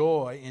believer's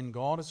joy in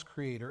God as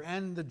Creator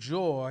and the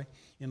joy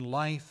in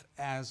life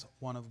as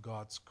one of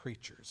God's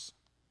creatures.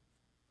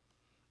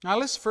 Now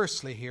let's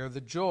firstly hear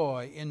the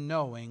joy in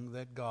knowing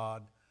that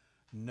God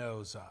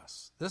knows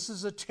us. This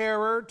is a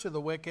terror to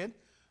the wicked,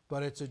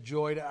 but it's a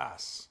joy to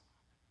us.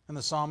 And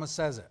the psalmist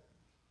says it.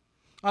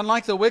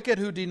 Unlike the wicked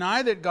who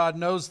deny that God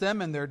knows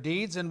them and their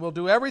deeds and will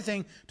do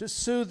everything to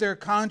soothe their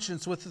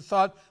conscience with the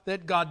thought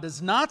that God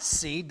does not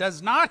see,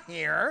 does not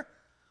hear,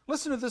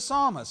 listen to the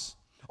psalmist.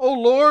 O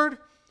Lord,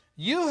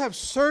 you have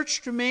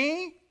searched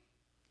me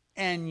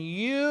and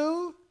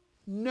you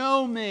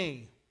know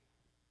me.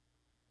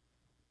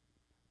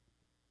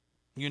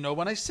 You know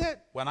when I sit,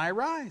 when I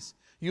rise.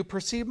 You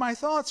perceive my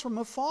thoughts from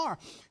afar.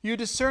 You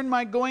discern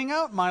my going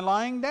out, my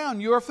lying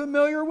down. You are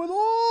familiar with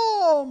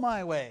all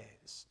my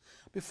ways.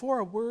 Before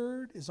a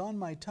word is on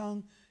my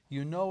tongue,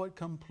 you know it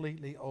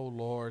completely, O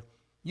Lord.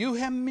 You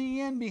hem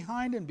me in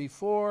behind and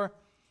before.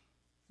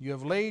 You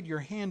have laid your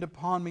hand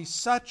upon me.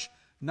 Such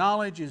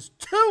knowledge is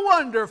too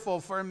wonderful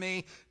for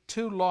me,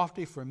 too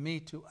lofty for me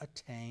to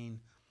attain.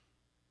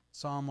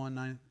 Psalm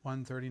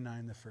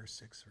 139, the first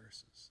 6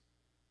 verses.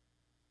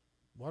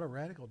 What a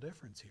radical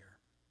difference here.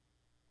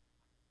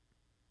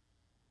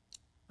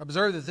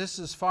 Observe that this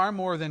is far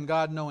more than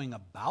God knowing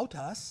about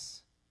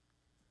us,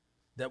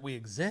 that we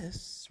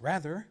exist.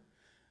 Rather,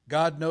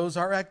 God knows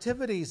our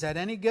activities at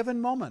any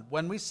given moment,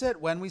 when we sit,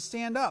 when we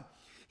stand up.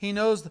 He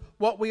knows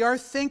what we are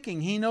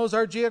thinking. He knows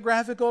our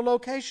geographical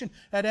location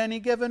at any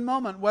given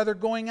moment, whether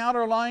going out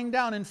or lying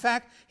down. In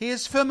fact, He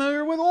is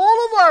familiar with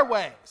all of our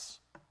ways.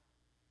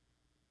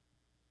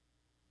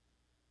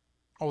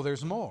 Oh,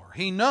 there's more.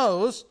 He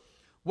knows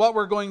what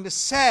we're going to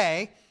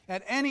say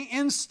at any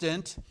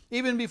instant,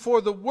 even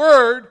before the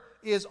word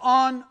is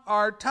on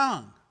our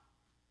tongue.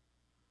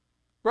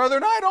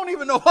 Brethren, I don't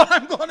even know what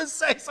I'm going to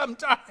say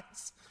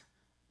sometimes.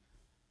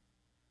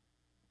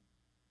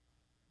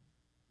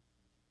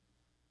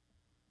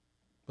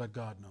 But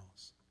God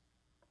knows.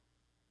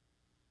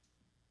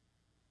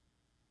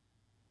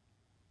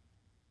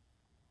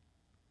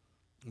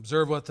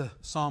 Observe what the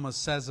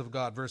psalmist says of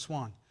God. Verse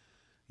 1.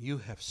 You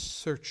have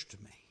searched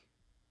me,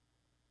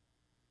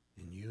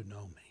 and you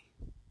know me.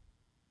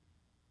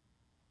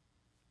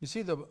 You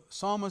see, the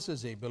psalmist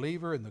is a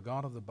believer in the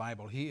God of the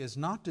Bible. He is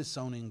not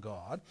disowning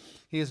God.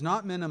 He is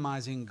not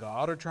minimizing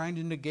God or trying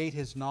to negate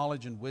His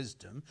knowledge and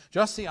wisdom.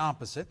 Just the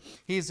opposite.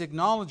 He is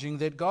acknowledging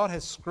that God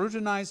has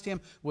scrutinized him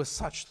with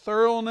such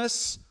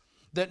thoroughness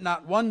that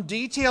not one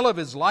detail of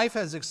his life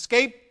has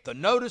escaped the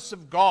notice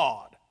of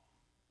God.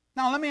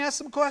 Now, let me ask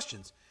some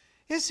questions.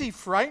 Is he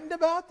frightened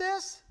about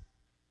this?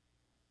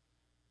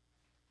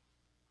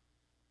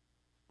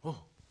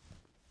 Oh,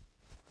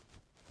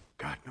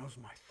 God knows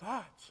my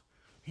thoughts.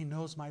 He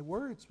knows my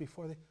words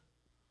before they...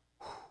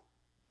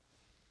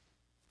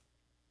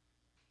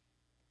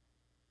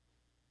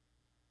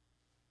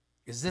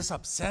 Is this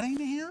upsetting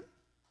to him?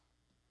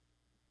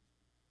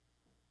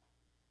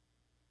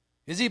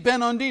 Is he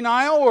bent on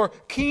denial or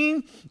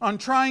keen on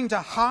trying to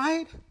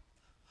hide?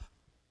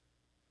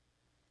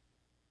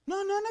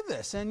 No, none of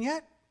this. And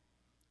yet,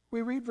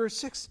 we read verse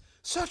 6,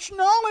 Such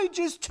knowledge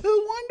is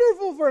too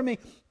wonderful for me,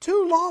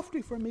 too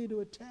lofty for me to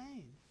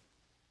attain.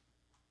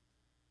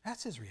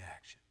 That's his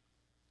reaction.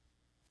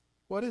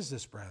 What is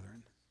this,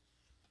 brethren?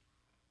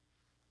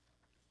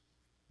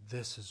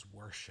 This is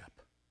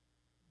worship.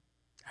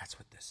 That's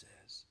what this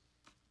is.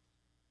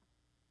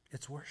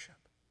 It's worship.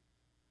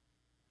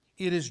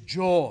 It is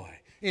joy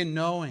in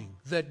knowing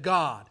that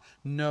God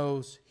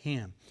knows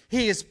him.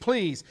 He is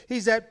pleased.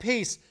 He's at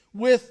peace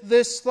with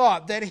this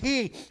thought that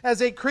he,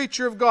 as a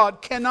creature of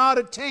God, cannot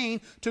attain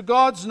to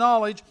God's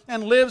knowledge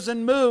and lives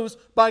and moves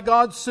by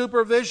God's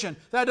supervision.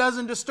 That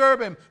doesn't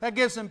disturb him. That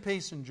gives him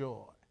peace and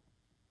joy.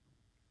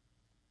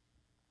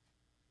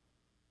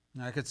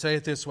 Now, I could say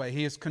it this way.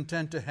 He is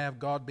content to have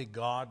God be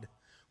God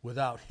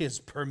without his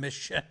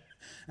permission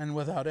and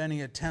without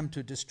any attempt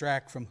to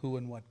distract from who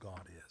and what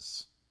God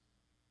is.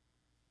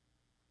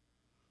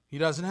 He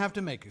doesn't have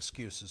to make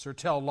excuses or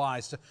tell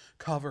lies to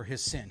cover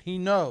his sin. He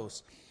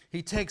knows.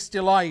 He takes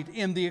delight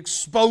in the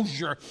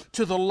exposure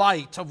to the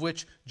light of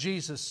which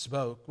Jesus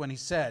spoke when he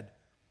said,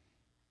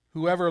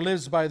 "Whoever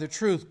lives by the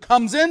truth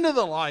comes into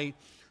the light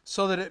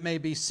so that it may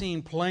be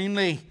seen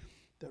plainly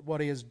that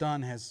what he has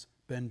done has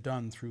been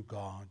done through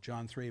God."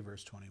 John 3,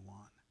 verse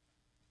 21.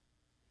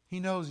 He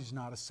knows he's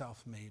not a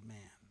self-made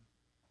man.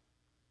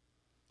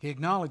 He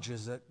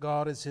acknowledges that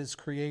God is his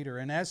creator,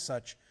 and as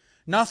such,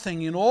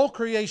 nothing in all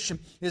creation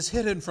is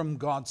hidden from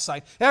God's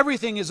sight.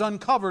 Everything is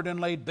uncovered and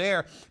laid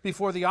bare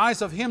before the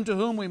eyes of him to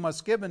whom we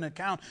must give an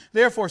account.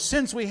 Therefore,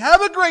 since we have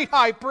a great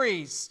high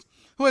priest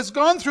who has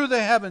gone through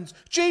the heavens,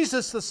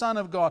 Jesus, the Son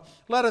of God,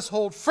 let us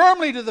hold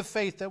firmly to the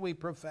faith that we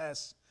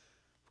profess.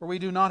 For we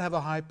do not have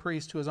a high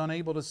priest who is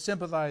unable to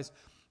sympathize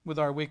with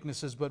our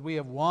weaknesses, but we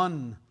have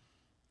one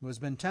who has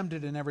been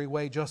tempted in every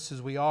way just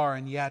as we are,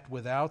 and yet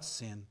without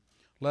sin.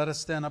 Let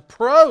us then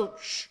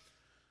approach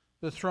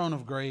the throne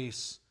of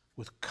grace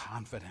with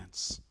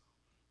confidence,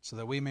 so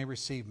that we may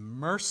receive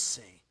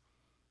mercy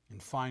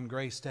and find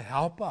grace to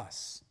help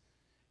us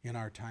in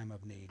our time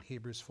of need.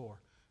 Hebrews 4,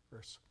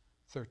 verse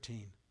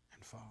 13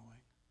 and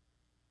following.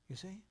 You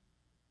see?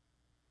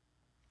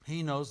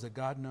 He knows that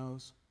God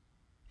knows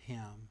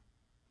him,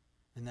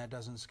 and that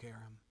doesn't scare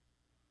him.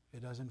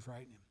 It doesn't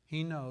frighten him.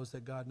 He knows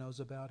that God knows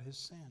about his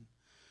sin,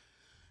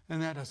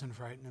 and that doesn't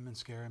frighten him and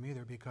scare him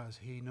either, because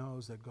he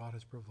knows that God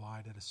has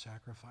provided a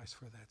sacrifice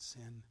for that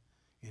sin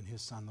in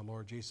his Son, the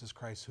Lord Jesus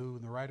Christ, who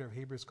the writer of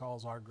Hebrews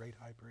calls our great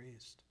high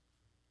priest,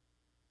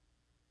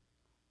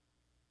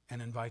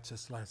 and invites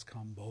us, let us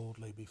come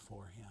boldly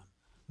before him,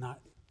 not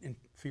in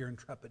fear and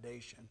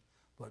trepidation,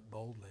 but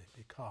boldly,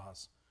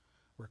 because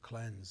we're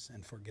cleansed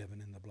and forgiven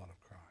in the blood of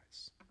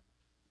Christ.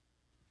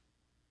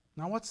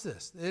 Now what's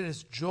this? It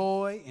is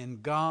joy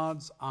in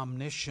God's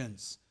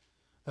omniscience,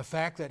 the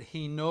fact that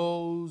he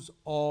knows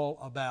all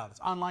about it.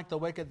 It's unlike the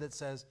wicked that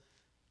says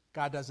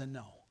God doesn't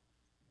know.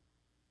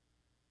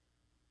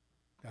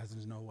 God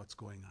doesn't know what's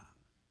going on.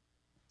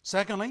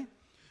 Secondly,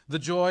 the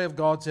joy of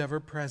God's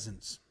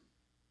ever-presence.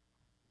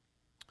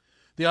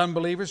 The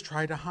unbelievers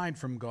try to hide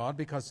from God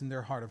because in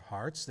their heart of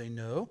hearts they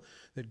know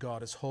that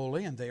God is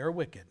holy and they are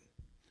wicked.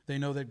 They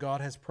know that God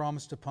has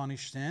promised to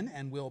punish sin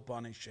and will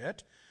punish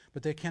it,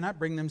 but they cannot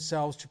bring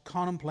themselves to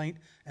contemplate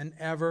an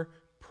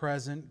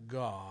ever-present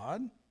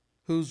God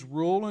whose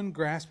rule and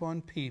grasp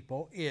on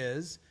people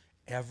is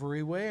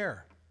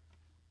everywhere.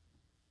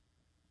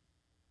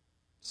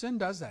 Sin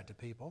does that to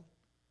people.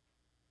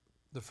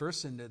 The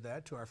first sin did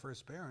that to our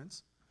first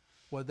parents.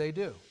 What'd they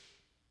do?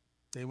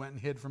 They went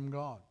and hid from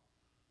God.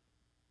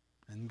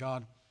 And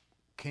God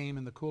came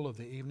in the cool of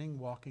the evening,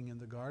 walking in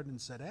the garden,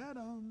 and said,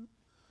 "Adam,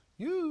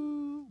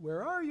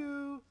 where are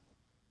you?"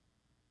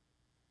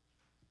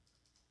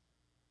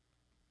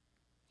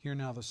 Hear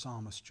now the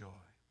psalmist's joy.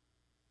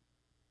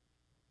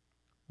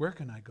 Where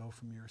can I go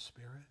from your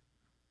spirit?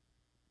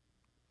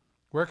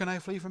 Where can I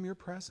flee from your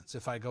presence?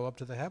 If I go up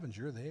to the heavens,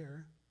 you're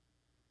there.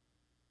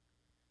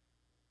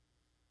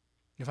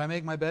 If I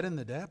make my bed in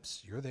the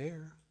depths, you're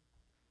there.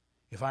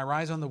 If I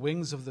rise on the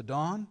wings of the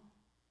dawn,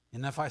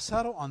 and if I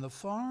settle on the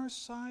far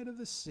side of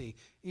the sea,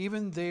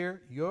 even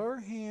there your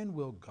hand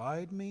will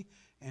guide me,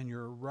 and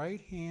your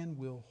right hand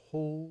will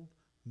hold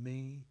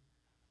me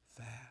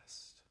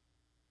fast.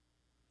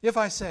 If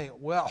I say,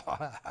 well,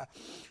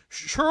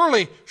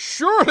 surely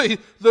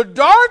the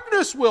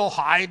darkness will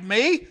hide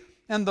me,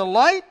 and the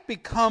light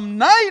become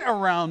night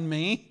around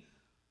me,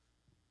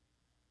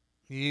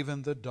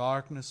 even the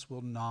darkness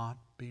will not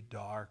be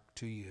dark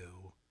to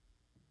you.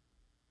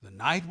 The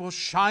night will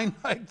shine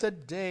like the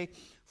day,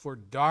 for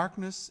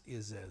darkness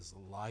is as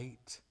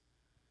light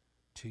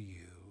to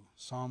you.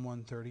 Psalm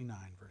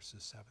 139,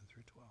 verses 7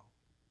 through 12.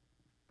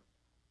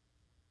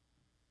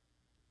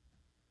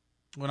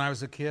 When I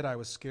was a kid, I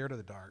was scared of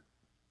the dark.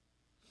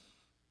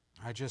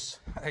 I just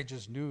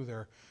knew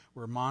there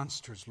were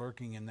monsters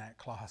lurking in that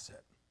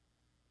closet.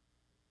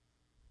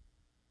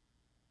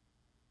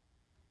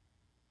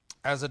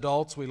 As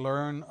adults, we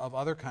learn of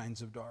other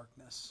kinds of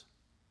darkness.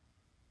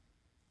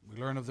 We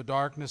learn of the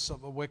darkness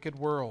of a wicked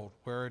world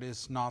where it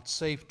is not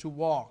safe to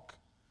walk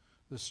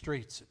the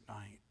streets at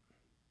night.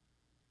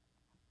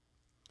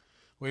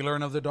 We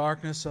learn of the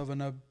darkness of an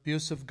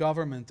abusive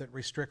government that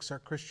restricts our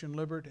Christian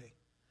liberty.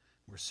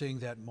 We're seeing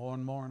that more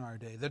and more in our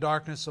day. The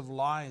darkness of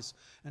lies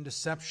and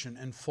deception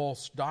and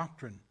false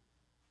doctrine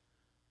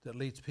that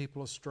leads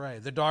people astray.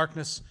 The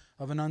darkness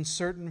of an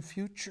uncertain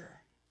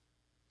future.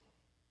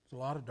 There's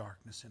a lot of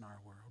darkness in our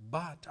world.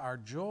 But our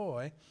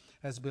joy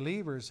as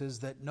believers is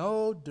that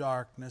no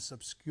darkness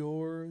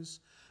obscures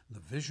the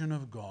vision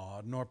of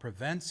God, nor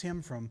prevents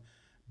Him from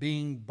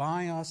being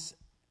by us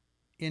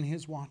in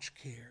His watch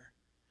care.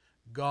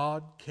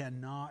 God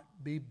cannot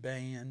be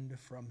banned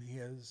from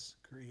His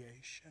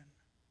creation.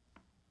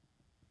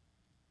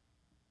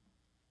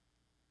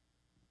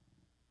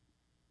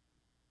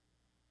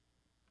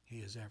 He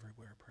is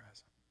everywhere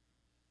present.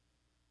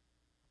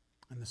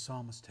 And the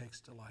psalmist takes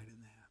delight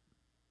in that.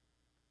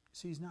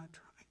 See, he's not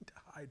trying to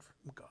hide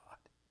from God.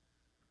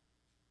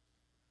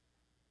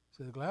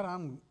 He says, God,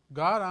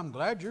 I'm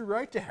glad you're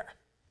right there.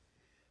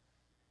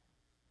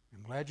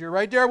 I'm glad you're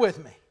right there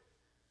with me.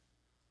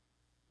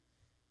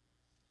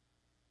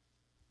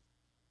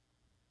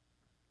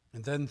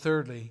 And then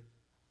thirdly,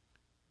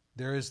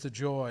 there is the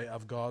joy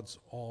of God's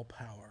all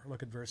power.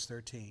 Look at verse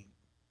 13.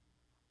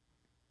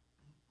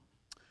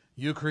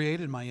 You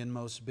created my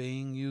inmost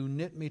being. You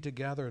knit me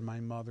together in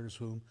my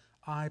mother's womb.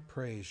 I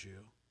praise you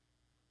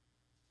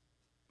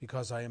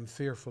because I am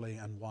fearfully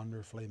and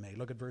wonderfully made.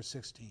 Look at verse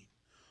 16.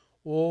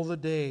 All the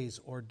days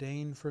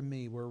ordained for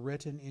me were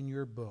written in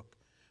your book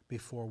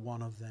before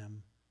one of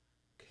them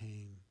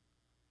came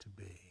to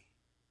be.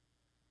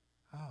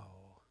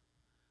 Oh,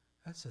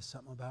 that says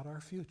something about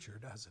our future,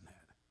 doesn't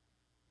it?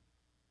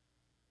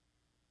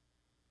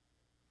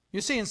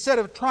 You see, instead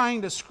of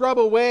trying to scrub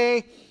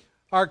away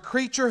our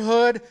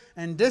creaturehood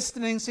and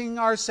distancing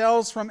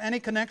ourselves from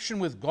any connection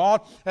with God,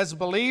 as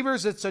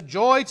believers, it's a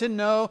joy to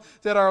know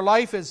that our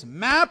life is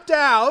mapped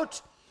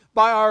out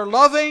by our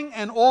loving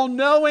and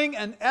all-knowing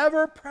and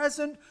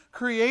ever-present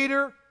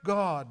Creator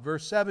God.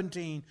 Verse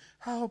 17,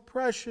 how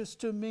precious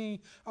to me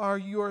are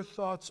your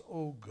thoughts,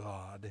 O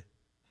God.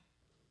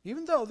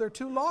 Even though they're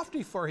too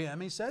lofty for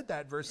Him, He said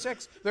that. Verse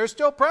 6, they're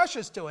still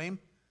precious to Him.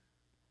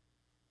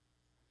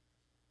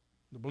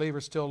 The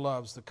believer still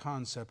loves the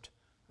concept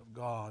of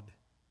God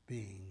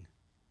being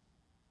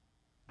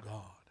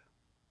God.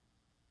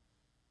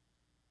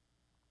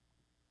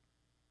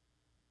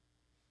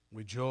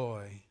 We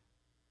joy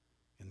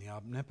in the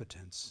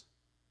omnipotence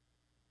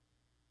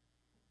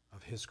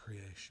of His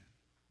creation.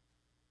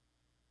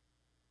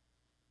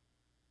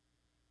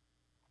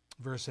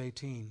 Verse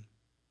 18,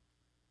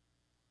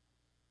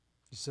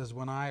 He says,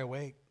 when I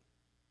awake,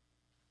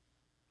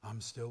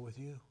 I'm still with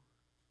you.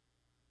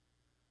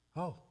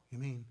 Oh, you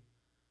mean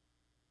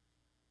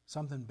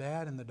something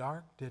bad in the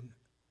dark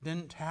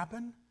didn't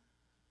happen?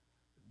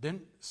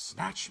 Didn't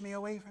snatch me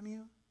away from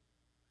you?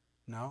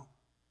 No,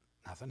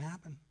 nothing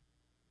happened.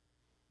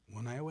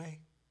 When I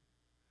awake,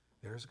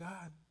 there's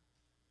God,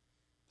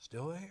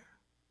 still there.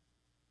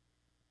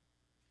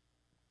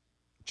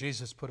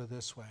 Jesus put it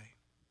this way,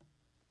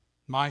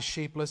 my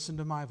sheep listen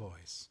to my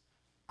voice.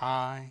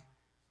 I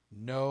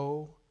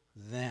know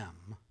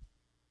them.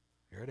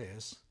 Here it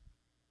is.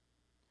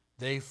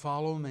 They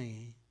follow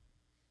me.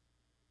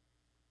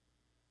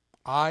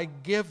 I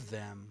give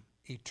them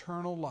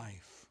eternal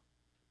life,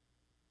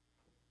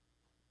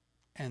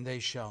 and they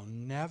shall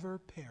never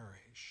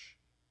perish.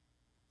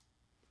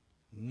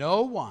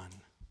 No one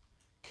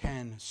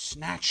can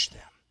snatch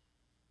them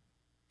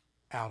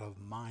out of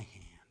my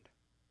hand.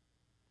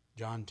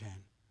 John 10,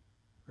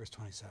 verse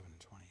 27 and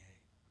 28.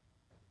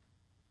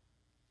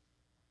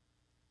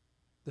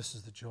 This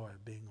is the joy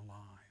of being alive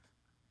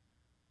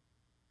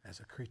as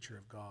a creature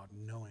of God,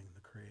 knowing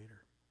the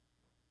Creator.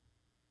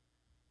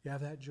 You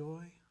have that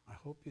joy? I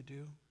hope you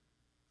do.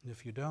 And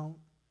if you don't,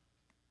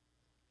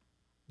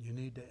 you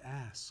need to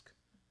ask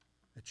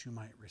that you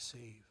might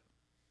receive.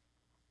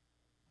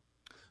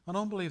 I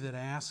don't believe that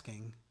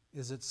asking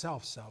is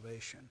itself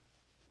salvation.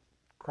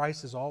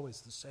 Christ is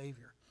always the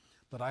Savior.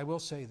 But I will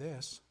say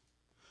this,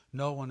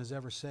 no one is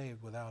ever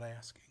saved without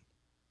asking.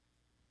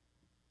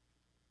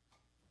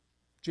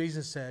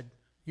 Jesus said,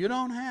 you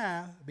don't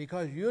have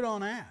because you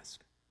don't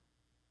ask.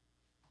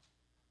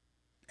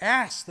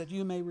 Ask that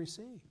you may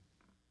receive.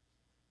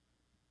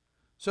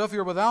 So if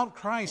you're without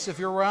Christ, if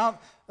you're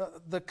without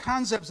the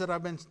concepts that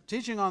I've been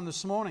teaching on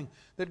this morning,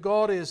 that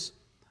God is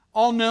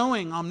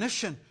all-knowing,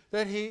 omniscient,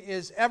 that He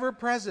is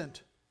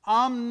ever-present,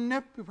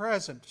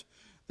 omnipresent,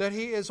 that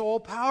He is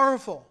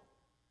all-powerful,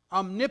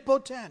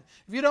 omnipotent.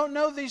 If you don't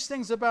know these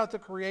things about the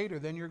Creator,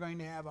 then you're going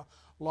to have a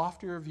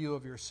loftier view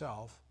of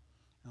yourself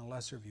and a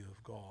lesser view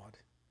of God.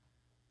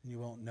 And you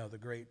won't know the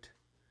great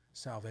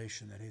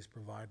salvation that He's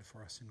provided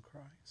for us in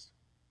Christ.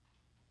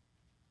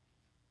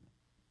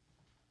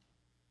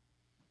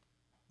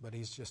 But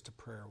He's just a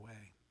prayer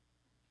away.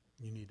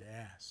 You need to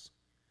ask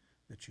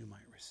that you might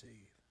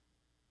receive.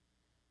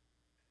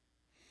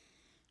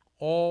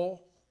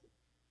 All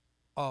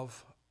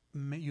of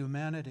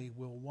humanity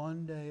will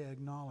one day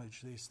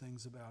acknowledge these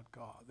things about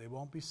God. They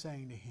won't be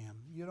saying to Him,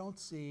 you don't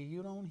see,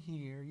 you don't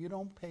hear, you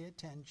don't pay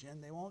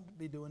attention. They won't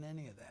be doing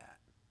any of that.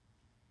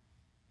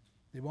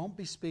 They won't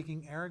be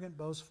speaking arrogant,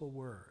 boastful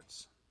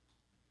words.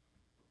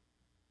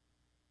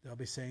 They'll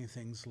be saying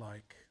things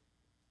like,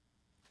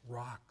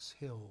 rocks,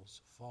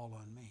 hills, fall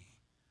on me.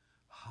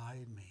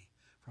 Hide me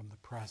from the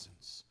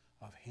presence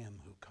of him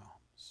who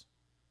comes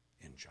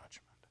in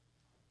judgment.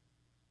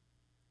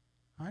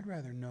 I'd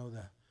rather know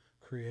the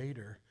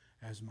Creator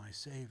as my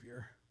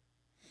Savior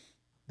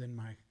than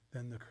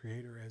the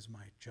Creator as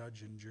my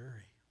judge and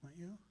jury. Wouldn't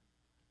you?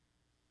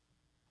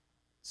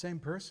 Same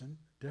person,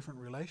 different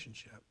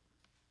relationship.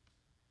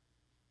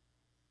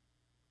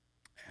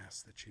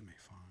 Ask that you may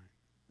find.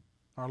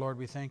 Our Lord,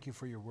 we thank you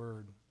for your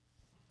word.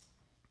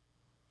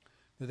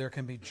 That there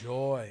can be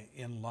joy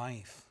in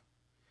life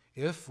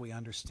if we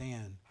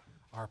understand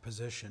our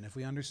position, if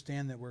we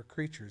understand that we're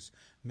creatures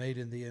made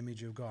in the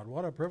image of God.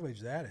 What a privilege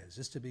that is,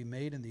 just to be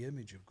made in the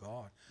image of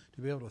God,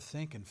 to be able to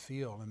think and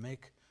feel and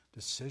make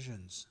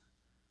decisions.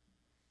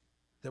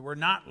 That we're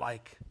not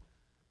like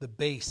the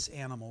base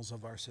animals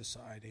of our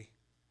society,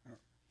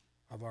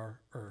 of our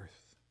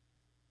earth.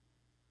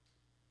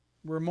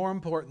 We're more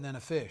important than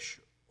a fish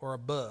or a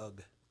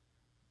bug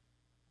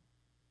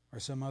or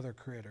some other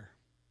critter.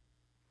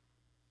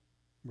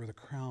 We're the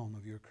crown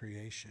of your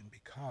creation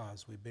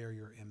because we bear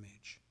your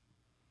image.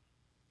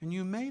 And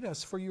you made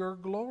us for your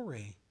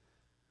glory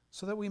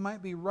so that we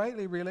might be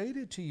rightly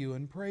related to you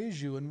and praise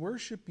you and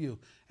worship you.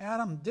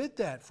 Adam did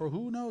that for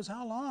who knows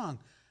how long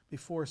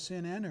before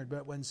sin entered.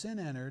 But when sin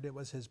entered, it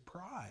was his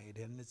pride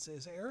and it's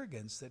his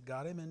arrogance that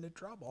got him into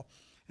trouble.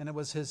 And it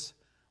was his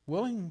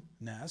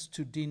willingness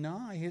to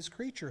deny his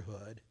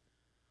creaturehood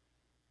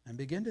and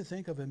begin to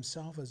think of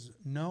himself as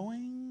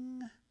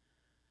knowing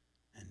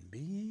and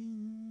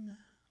being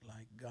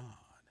like God.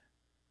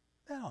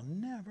 That'll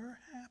never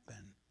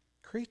happen.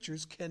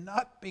 Creatures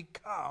cannot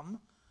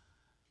become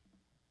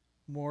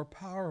more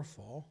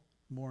powerful,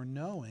 more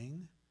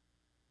knowing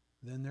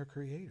than their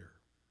Creator.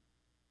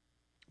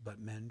 But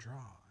men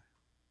try.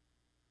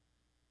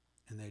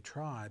 And they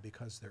try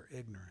because they're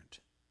ignorant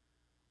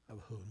of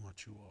who and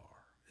what you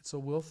are. It's a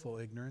willful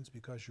ignorance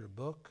because your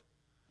book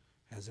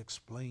has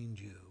explained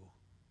you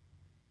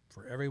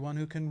for everyone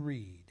who can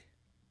read.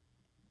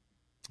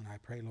 And I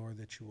pray, Lord,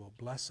 that you will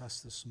bless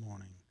us this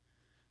morning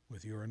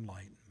with your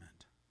enlightenment.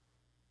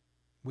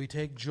 We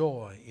take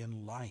joy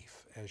in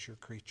life as your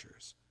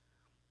creatures.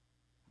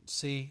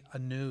 See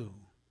anew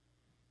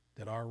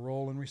that our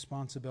role and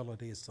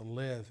responsibility is to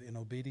live in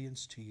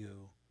obedience to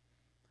you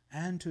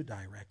and to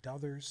direct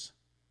others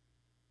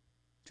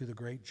to the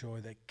great joy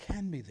that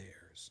can be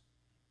theirs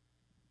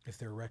if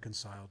they're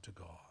reconciled to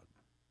God.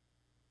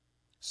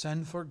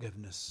 Send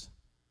forgiveness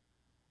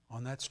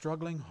on that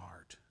struggling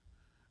heart.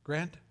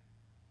 Grant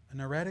an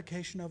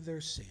eradication of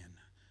their sin.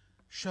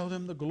 Show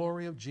them the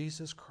glory of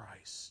Jesus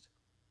Christ,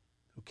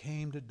 who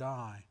came to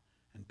die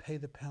and pay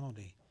the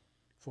penalty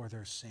for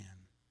their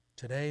sin.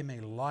 Today may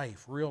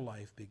life, real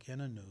life,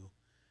 begin anew.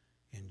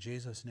 In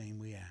Jesus' name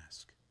we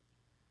ask.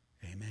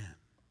 Amen.